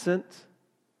absent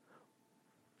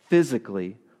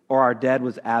physically or our dad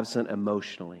was absent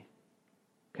emotionally.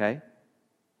 Okay?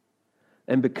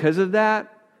 And because of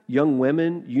that, young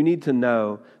women, you need to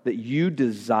know that you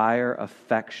desire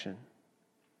affection.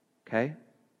 Okay?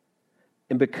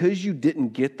 And because you didn't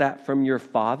get that from your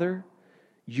father,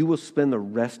 you will spend the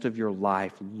rest of your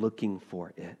life looking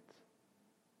for it.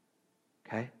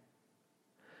 Okay?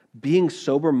 Being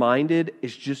sober-minded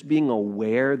is just being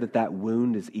aware that that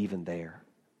wound is even there.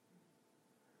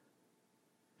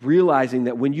 Realizing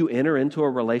that when you enter into a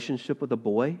relationship with a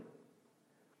boy,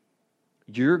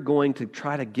 you're going to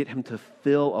try to get him to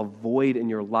fill a void in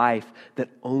your life that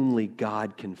only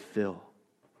God can fill.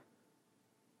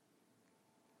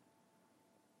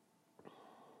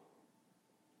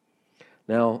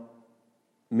 Now,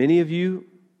 many of you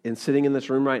sitting in this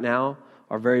room right now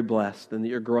are very blessed, and that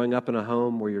you're growing up in a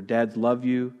home where your dads love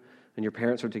you, and your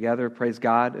parents are together, praise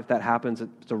God. If that happens,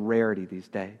 it's a rarity these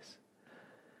days.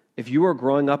 If you are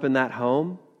growing up in that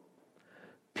home,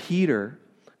 Peter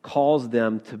calls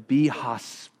them to be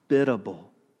hospitable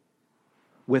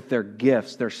with their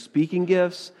gifts, their speaking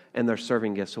gifts and their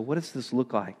serving gifts. So what does this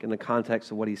look like in the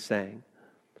context of what he's saying?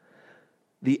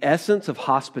 The essence of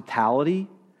hospitality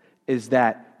is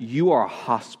that you are a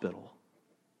hospital.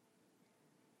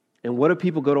 And what do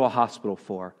people go to a hospital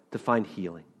for? To find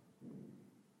healing.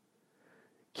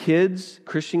 Kids,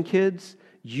 Christian kids,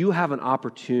 you have an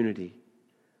opportunity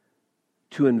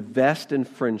to invest in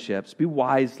friendships. Be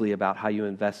wisely about how you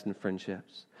invest in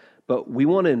friendships. But we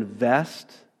want to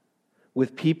invest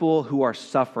with people who are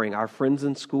suffering, our friends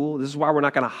in school. This is why we're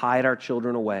not going to hide our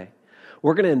children away.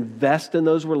 We're going to invest in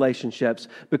those relationships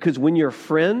because when your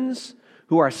friends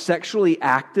who are sexually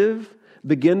active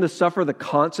begin to suffer the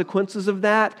consequences of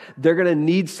that, they're going to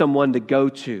need someone to go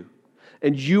to.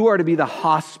 And you are to be the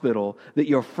hospital that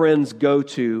your friends go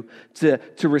to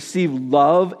receive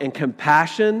love and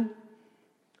compassion,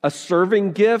 a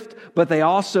serving gift, but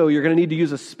you're going to need to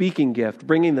use a speaking gift,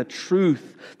 bringing the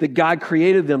truth that God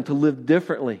created them to live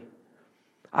differently.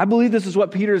 I believe this is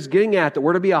what Peter is getting at, that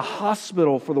we're to be a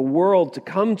hospital for the world to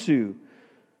come to.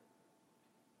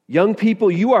 Young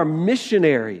people, you are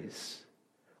missionaries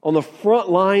on the front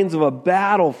lines of a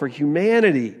battle for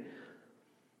humanity.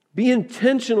 Be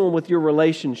intentional with your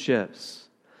relationships.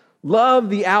 Love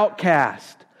the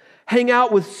outcast. Hang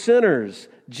out with sinners.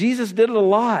 Jesus did it a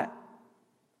lot.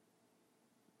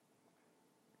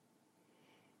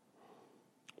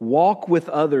 Walk with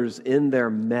others in their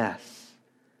mess.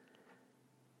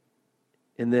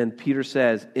 And then Peter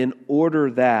says, in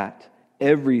order that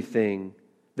in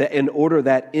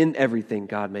everything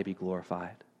God may be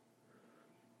glorified.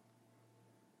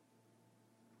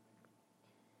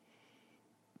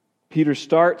 Peter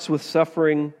starts with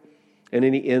suffering and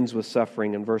then he ends with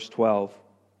suffering in verse 12.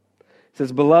 He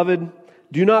says, "Beloved,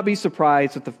 do not be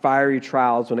surprised at the fiery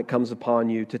trials when it comes upon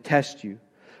you to test you,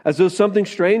 as though something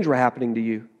strange were happening to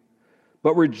you.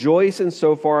 But rejoice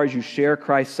insofar as you share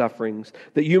Christ's sufferings,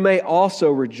 that you may also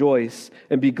rejoice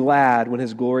and be glad when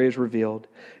His glory is revealed.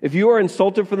 If you are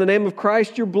insulted for the name of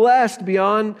Christ, you're blessed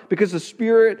because the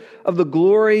Spirit of the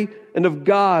glory and of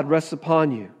God rests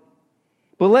upon you.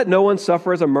 But let no one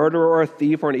suffer as a murderer or a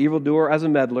thief or an evildoer as a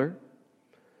meddler.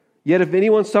 Yet if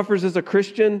anyone suffers as a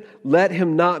Christian, let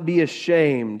him not be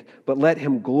ashamed, but let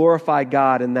him glorify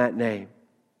God in that name."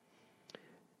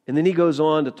 And then he goes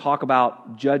on to talk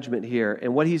about judgment here.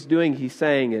 And what he's doing, he's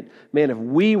saying it, man, if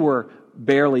we were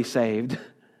barely saved,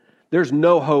 there's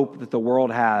no hope that the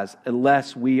world has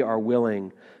unless we are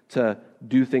willing to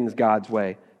do things God's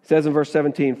way. It says in verse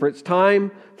 17, "For it's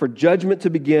time for judgment to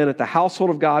begin at the household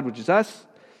of God," which is us,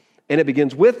 "and it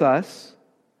begins with us.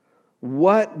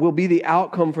 What will be the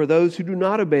outcome for those who do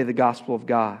not obey the gospel of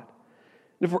God?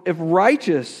 If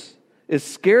righteous is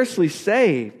scarcely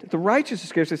saved, if the righteous is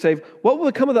scarcely saved, what will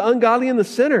become of the ungodly and the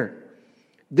sinner?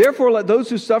 Therefore, let those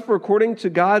who suffer according to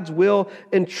God's will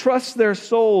entrust their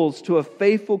souls to a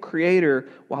faithful Creator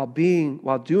while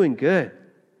doing good."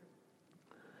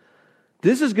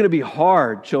 This is going to be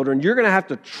hard, children. You're going to have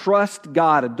to trust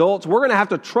God. Adults, we're going to have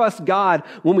to trust God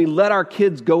when we let our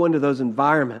kids go into those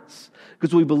environments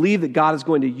because we believe that God is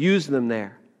going to use them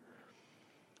there.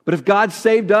 But if God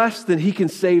saved us, then He can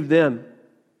save them.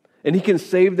 And He can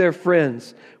save their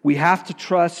friends. We have to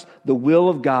trust the will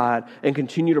of God and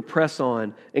continue to press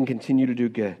on and continue to do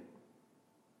good.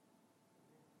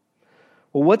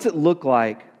 Well, what's it look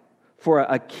like for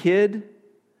a kid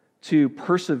to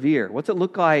persevere? What's it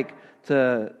look like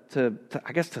to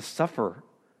suffer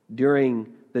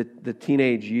during the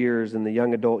teenage years and the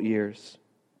young adult years?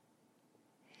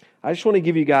 I just want to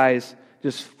give you guys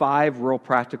just 5 real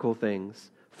practical things.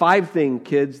 5 things,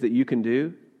 kids, that you can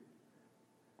do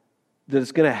that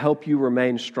is going to help you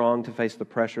remain strong to face the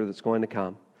pressure that's going to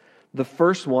come. The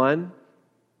first one,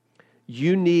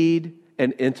 you need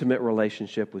an intimate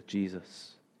relationship with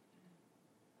Jesus.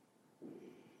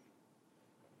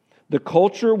 The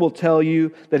culture will tell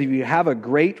you that if you have a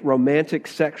great romantic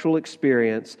sexual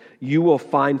experience, you will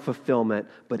find fulfillment,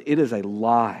 but it is a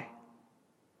lie.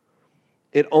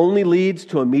 It only leads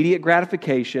to immediate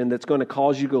gratification that's going to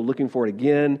cause you to go looking for it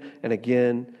again and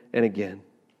again and again.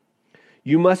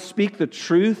 You must speak the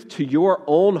truth to your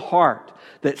own heart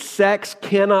that sex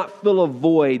cannot fill a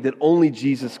void that only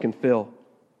Jesus can fill.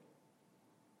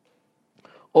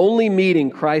 Only meeting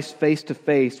Christ face to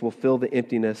face will fill the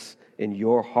emptiness in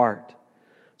your heart.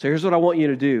 So here's what I want you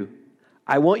to do.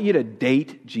 I want you to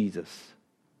date Jesus.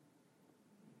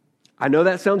 I know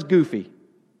that sounds goofy,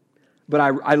 but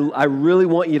I really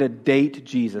want you to date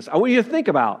Jesus. I want you to think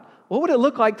about, What would it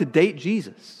look like to date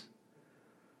Jesus?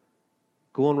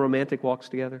 Go on romantic walks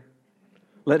together?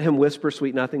 Let him whisper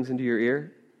sweet nothings into your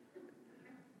ear?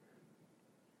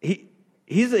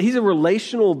 He's a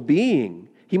relational being.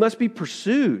 He must be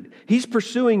pursued. He's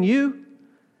pursuing you.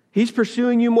 He's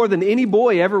pursuing you more than any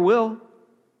boy ever will,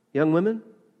 young women.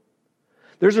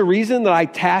 There's a reason that I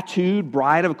tattooed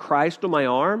Bride of Christ on my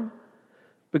arm,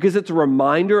 because it's a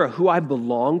reminder of who I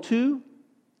belong to,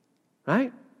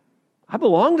 right? I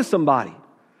belong to somebody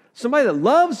that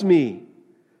loves me.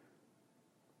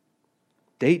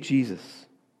 Date Jesus.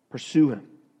 Pursue him.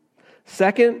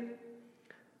 Second,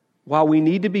 while we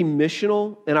need to be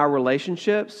missional in our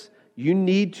relationships, you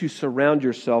need to surround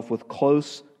yourself with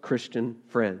close Christian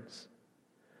friends.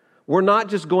 We're not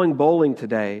just going bowling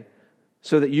today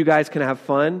so that you guys can have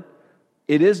fun.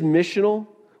 It is missional,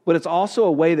 but it's also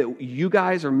a way that you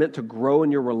guys are meant to grow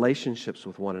in your relationships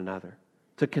with one another,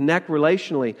 to connect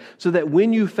relationally, so that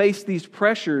when you face these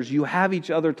pressures, you have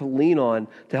each other to lean on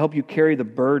to help you carry the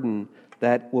burden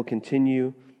that will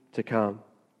continue to come.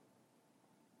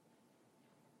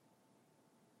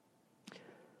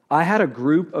 I had a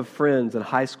group of friends in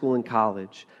high school and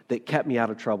college that kept me out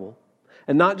of trouble.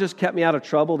 And not just kept me out of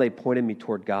trouble, they pointed me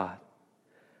toward God.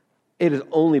 It is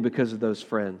only because of those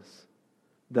friends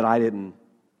that I didn't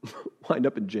wind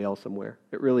up in jail somewhere.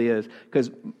 It really is.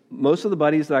 Because most of the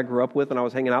buddies that I grew up with and I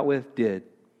was hanging out with did.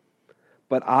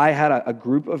 But I had a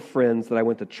group of friends that I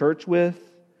went to church with,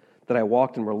 that I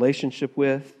walked in relationship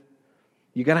with.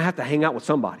 You're going to have to hang out with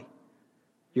somebody.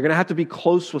 You're going to have to be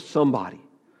close with somebody.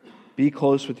 Be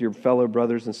close with your fellow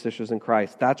brothers and sisters in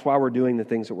Christ. That's why we're doing the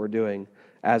things that we're doing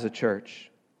as a church.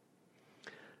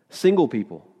 Single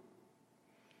people,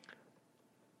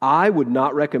 I would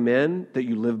not recommend that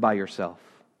you live by yourself.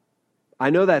 I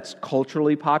know that's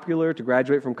culturally popular to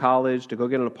graduate from college, to go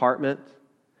get an apartment.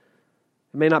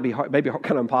 It may not be hard, maybe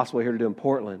kind of impossible here to do in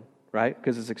Portland, right?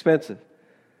 Because it's expensive.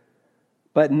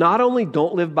 But not only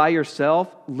don't live by yourself,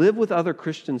 live with other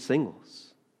Christian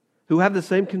singles who have the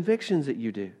same convictions that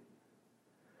you do.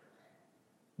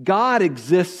 God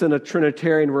exists in a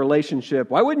Trinitarian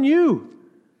relationship. Why wouldn't you?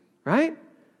 Right?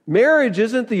 Marriage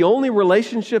isn't the only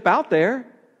relationship out there.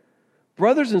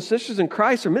 Brothers and sisters in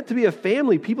Christ are meant to be a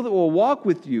family, people that will walk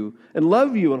with you and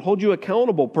love you and hold you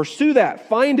accountable. Pursue that.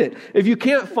 Find it. If you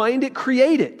can't find it,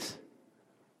 create it.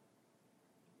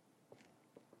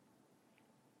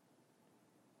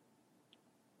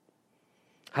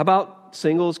 How about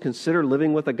singles consider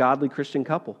living with a godly Christian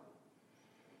couple?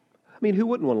 I mean, who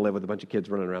wouldn't want to live with a bunch of kids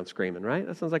running around screaming, right?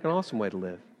 That sounds like an awesome way to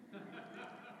live.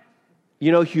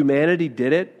 You know, humanity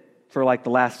did it for like the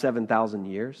last 7,000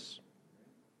 years.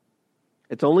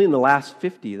 It's only in the last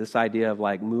 50, this idea of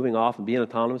like moving off and being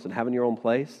autonomous and having your own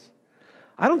place.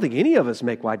 I don't think any of us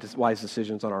make wise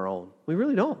decisions on our own. We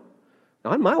really don't.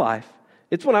 Not in my life.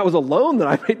 It's when I was alone that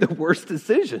I made the worst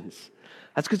decisions.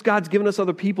 That's because God's given us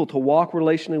other people to walk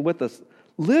relationally with us.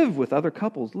 Live with other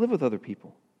couples. Live with other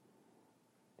people.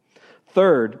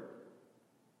 Third,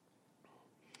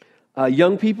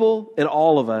 young people and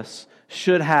all of us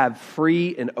should have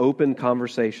free and open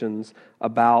conversations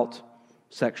about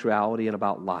sexuality and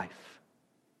about life.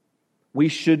 We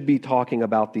should be talking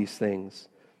about these things,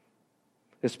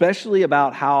 especially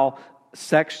about how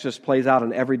sex just plays out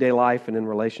in everyday life and in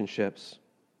relationships.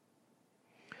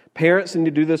 Parents need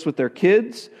to do this with their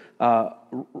kids. I've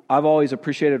always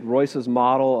appreciated Royce's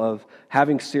model of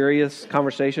having serious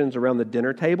conversations around the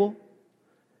dinner table.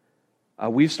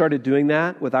 We've started doing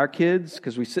that with our kids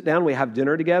because we sit down, we have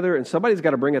dinner together, and somebody's got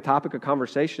to bring a topic of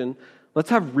conversation. Let's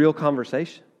have real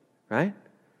conversation, right?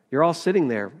 You're all sitting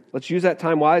there. Let's use that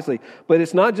time wisely. But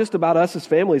it's not just about us as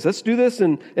families. Let's do this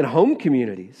in home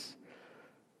communities.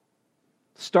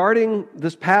 Starting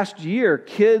this past year,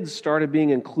 kids started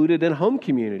being included in home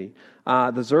community.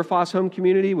 The Zerfos home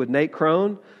community with Nate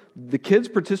Crone, the kids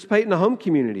participate in the home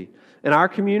community. In our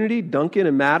community, Duncan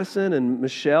and Madison and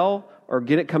Michelle are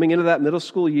coming into that middle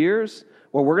school years,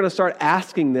 where we're going to start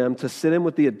asking them to sit in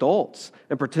with the adults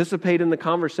and participate in the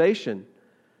conversation.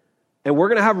 And we're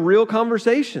going to have real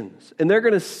conversations. And they're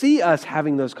going to see us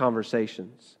having those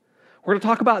conversations. We're going to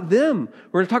talk about them.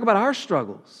 We're going to talk about our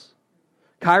struggles.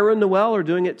 Kyra and Noel are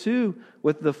doing it too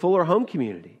with the Fuller home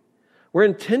community. We're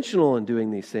intentional in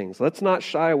doing these things. Let's not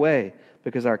shy away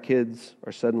because our kids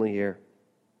are suddenly here.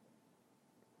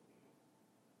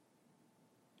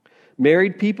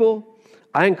 Married people,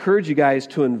 I encourage you guys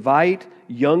to invite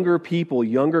younger people,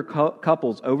 younger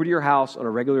couples over to your house on a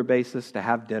regular basis to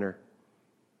have dinner.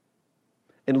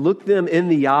 And look them in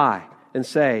the eye and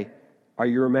say, are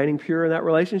you remaining pure in that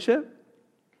relationship?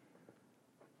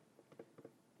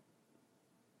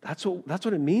 That's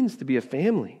what it means to be a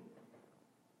family.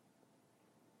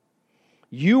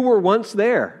 You were once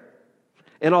there.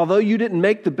 And although you didn't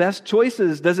make the best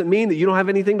choices, doesn't mean that you don't have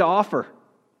anything to offer.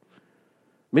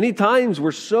 Many times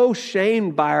we're so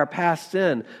shamed by our past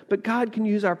sin, but God can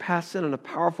use our past sin in a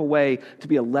powerful way to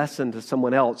be a lesson to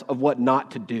someone else of what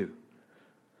not to do.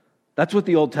 That's what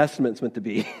the Old Testament's meant to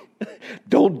be.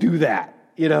 Don't do that,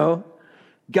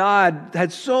 God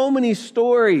had so many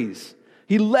stories.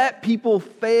 He let people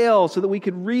fail so that we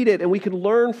could read it and we could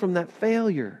learn from that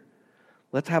failure.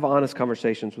 Let's have honest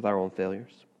conversations with our own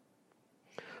failures.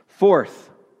 Fourth,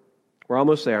 we're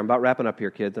almost there. I'm about wrapping up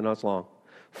here, kids. I know it's long.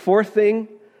 Fourth thing,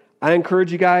 I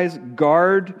encourage you guys,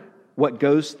 guard what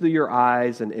goes through your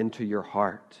eyes and into your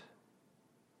heart.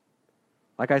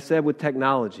 Like I said with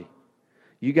technology,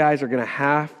 you guys are going to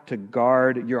have to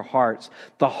guard your hearts.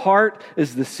 The heart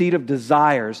is the seat of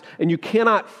desires, and you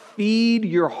cannot feed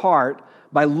your heart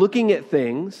by looking at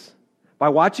things, by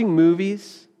watching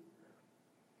movies.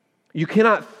 You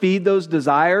cannot feed those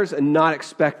desires and not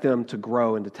expect them to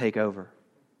grow and to take over.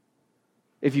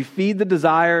 If you feed the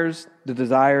desires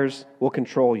will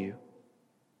control you.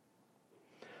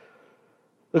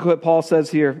 Look what Paul says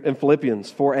here in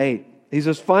Philippians 4:8. He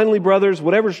says, finally, brothers,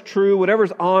 whatever's true,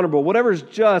 whatever's honorable, whatever's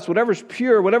just, whatever's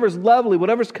pure, whatever's lovely,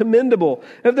 whatever's commendable,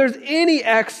 if there's any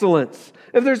excellence,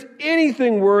 if there's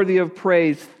anything worthy of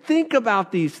praise, think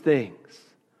about these things.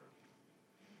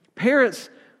 Parents,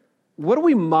 what are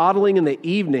we modeling in the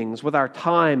evenings with our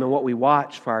time and what we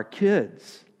watch for our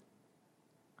kids?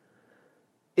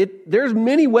 There's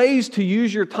many ways to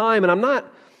use your time, and I'm not,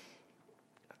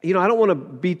 I don't want to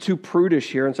be too prudish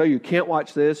here and say you can't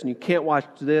watch this and you can't watch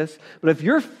this, but if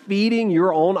you're feeding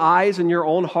your own eyes and your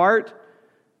own heart,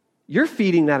 you're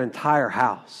feeding that entire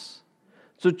house.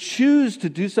 So choose to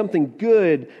do something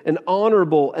good and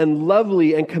honorable and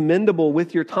lovely and commendable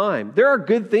with your time. There are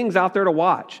good things out there to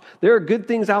watch. There are good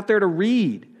things out there to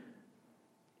read.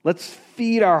 Let's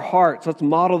feed our hearts. Let's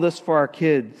model this for our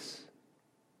kids.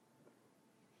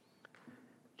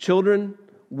 Children,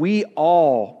 we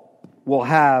all will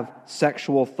have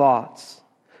sexual thoughts,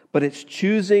 but it's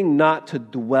choosing not to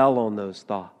dwell on those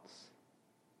thoughts.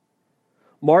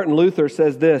 Martin Luther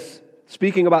says this,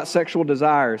 speaking about sexual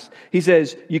desires. He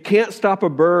says, you can't stop a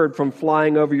bird from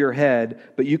flying over your head,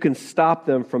 but you can stop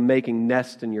them from making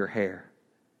nests in your hair.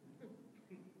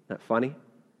 Isn't that funny?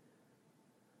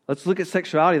 Let's look at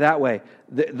sexuality that way.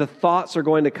 The thoughts are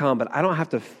going to come, but I don't have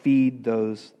to feed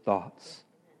those thoughts.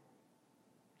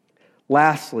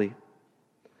 Lastly,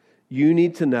 you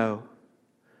need to know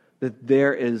that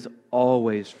there is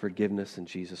always forgiveness in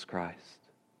Jesus Christ.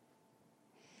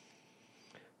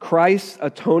 Christ's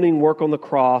atoning work on the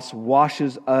cross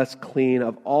washes us clean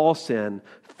of all sin,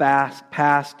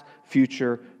 past,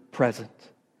 future, present.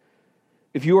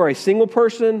 If you are a single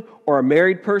person or a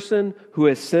married person who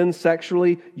has sinned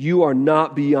sexually, you are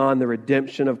not beyond the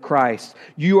redemption of Christ.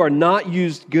 You are not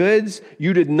used goods.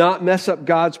 You did not mess up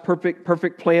God's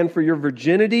perfect plan for your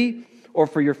virginity or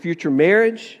for your future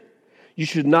marriage. You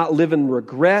should not live in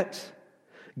regret.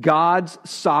 God's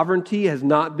sovereignty has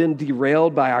not been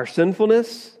derailed by our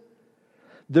sinfulness.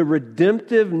 The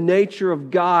redemptive nature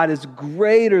of God is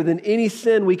greater than any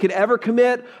sin we could ever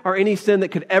commit or any sin that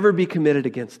could ever be committed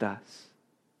against us.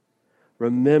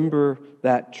 Remember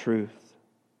that truth.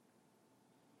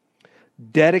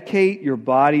 Dedicate your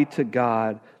body to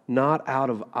God, not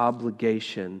out of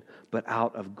obligation, but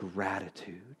out of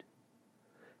gratitude.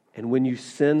 And when you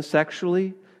sin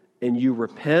sexually and you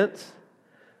repent,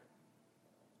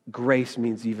 grace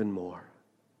means even more.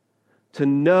 To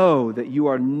know that you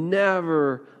are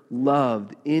never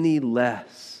loved any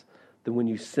less than when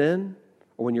you sin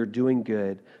or when you're doing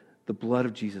good. The blood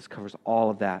of Jesus covers all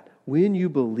of that. When you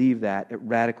believe that, it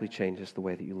radically changes the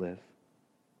way that you live.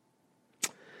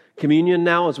 Communion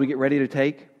now, as we get ready to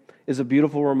take, is a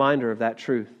beautiful reminder of that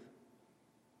truth.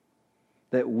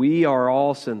 That we are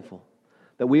all sinful.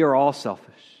 That we are all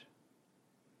selfish.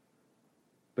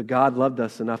 But God loved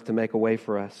us enough to make a way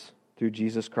for us through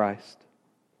Jesus Christ.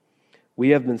 We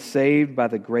have been saved by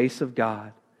the grace of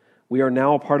God. We are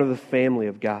now a part of the family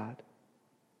of God.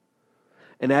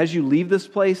 And as you leave this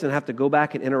place and have to go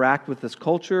back and interact with this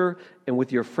culture and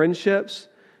with your friendships,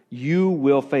 you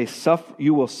will suffer,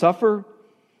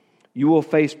 you will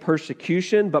face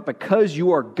persecution, but because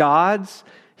you are God's,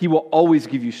 He will always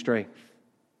give you strength.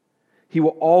 He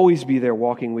will always be there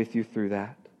walking with you through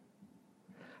that.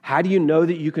 How do you know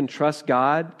that you can trust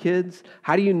God, kids?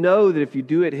 How do you know that if you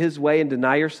do it His way and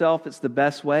deny yourself, it's the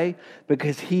best way?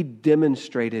 Because He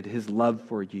demonstrated His love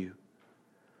for you.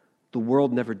 The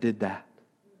world never did that.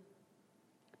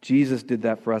 Jesus did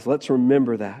that for us. Let's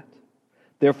remember that.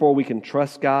 Therefore, we can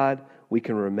trust God. We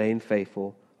can remain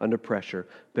faithful under pressure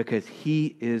because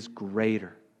He is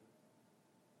greater.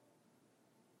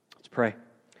 Let's pray.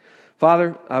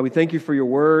 Father, we thank You for Your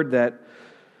word that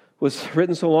was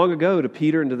written so long ago to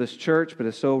Peter and to this church, but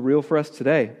is so real for us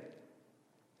today.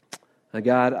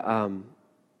 God,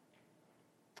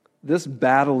 this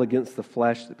battle against the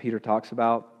flesh that Peter talks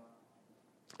about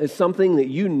is something that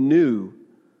You knew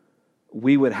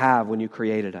we would have when You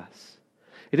created us.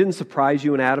 It didn't surprise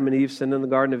You when Adam and Eve sinned in the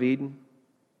Garden of Eden.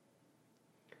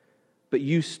 But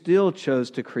You still chose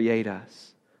to create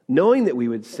us, knowing that we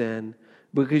would sin,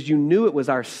 because You knew it was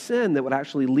our sin that would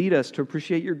actually lead us to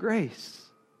appreciate Your grace.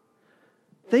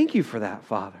 Thank You for that,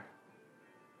 Father.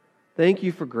 Thank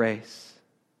You for grace.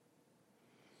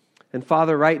 And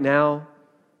Father, right now,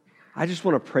 I just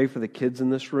want to pray for the kids in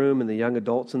this room and the young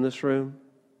adults in this room.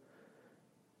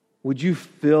 Would You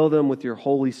fill them with Your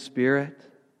Holy Spirit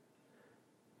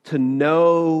to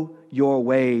know Your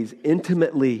ways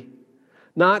intimately,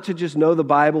 not to just know the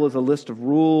Bible as a list of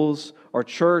rules or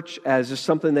church as just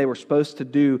something they were supposed to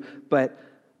do, but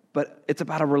it's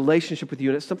about a relationship with You,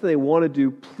 and it's something they want to do.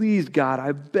 Please, God,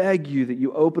 I beg You that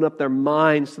You open up their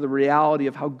minds to the reality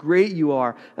of how great You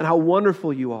are and how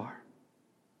wonderful You are.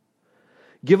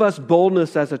 Give us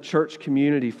boldness as a church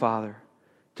community, Father,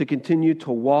 to continue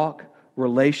to walk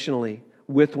relationally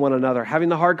with one another, having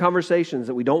the hard conversations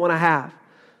that we don't want to have.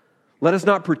 Let us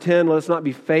not pretend, let us not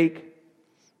be fake,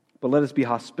 but let us be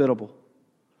hospitable.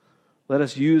 Let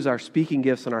us use our speaking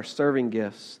gifts and our serving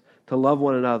gifts to love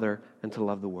one another and to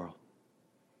love the world.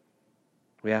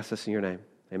 We ask this in Your name.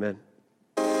 Amen.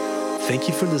 Thank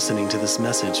you for listening to this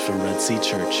message from Red Sea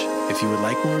Church. If you would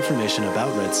like more information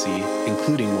about Red Sea,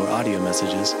 including more audio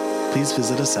messages, please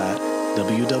visit us at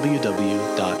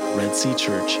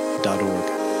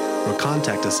www.redseachurch.org or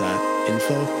contact us at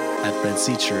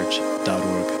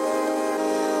info@redseachurch.org.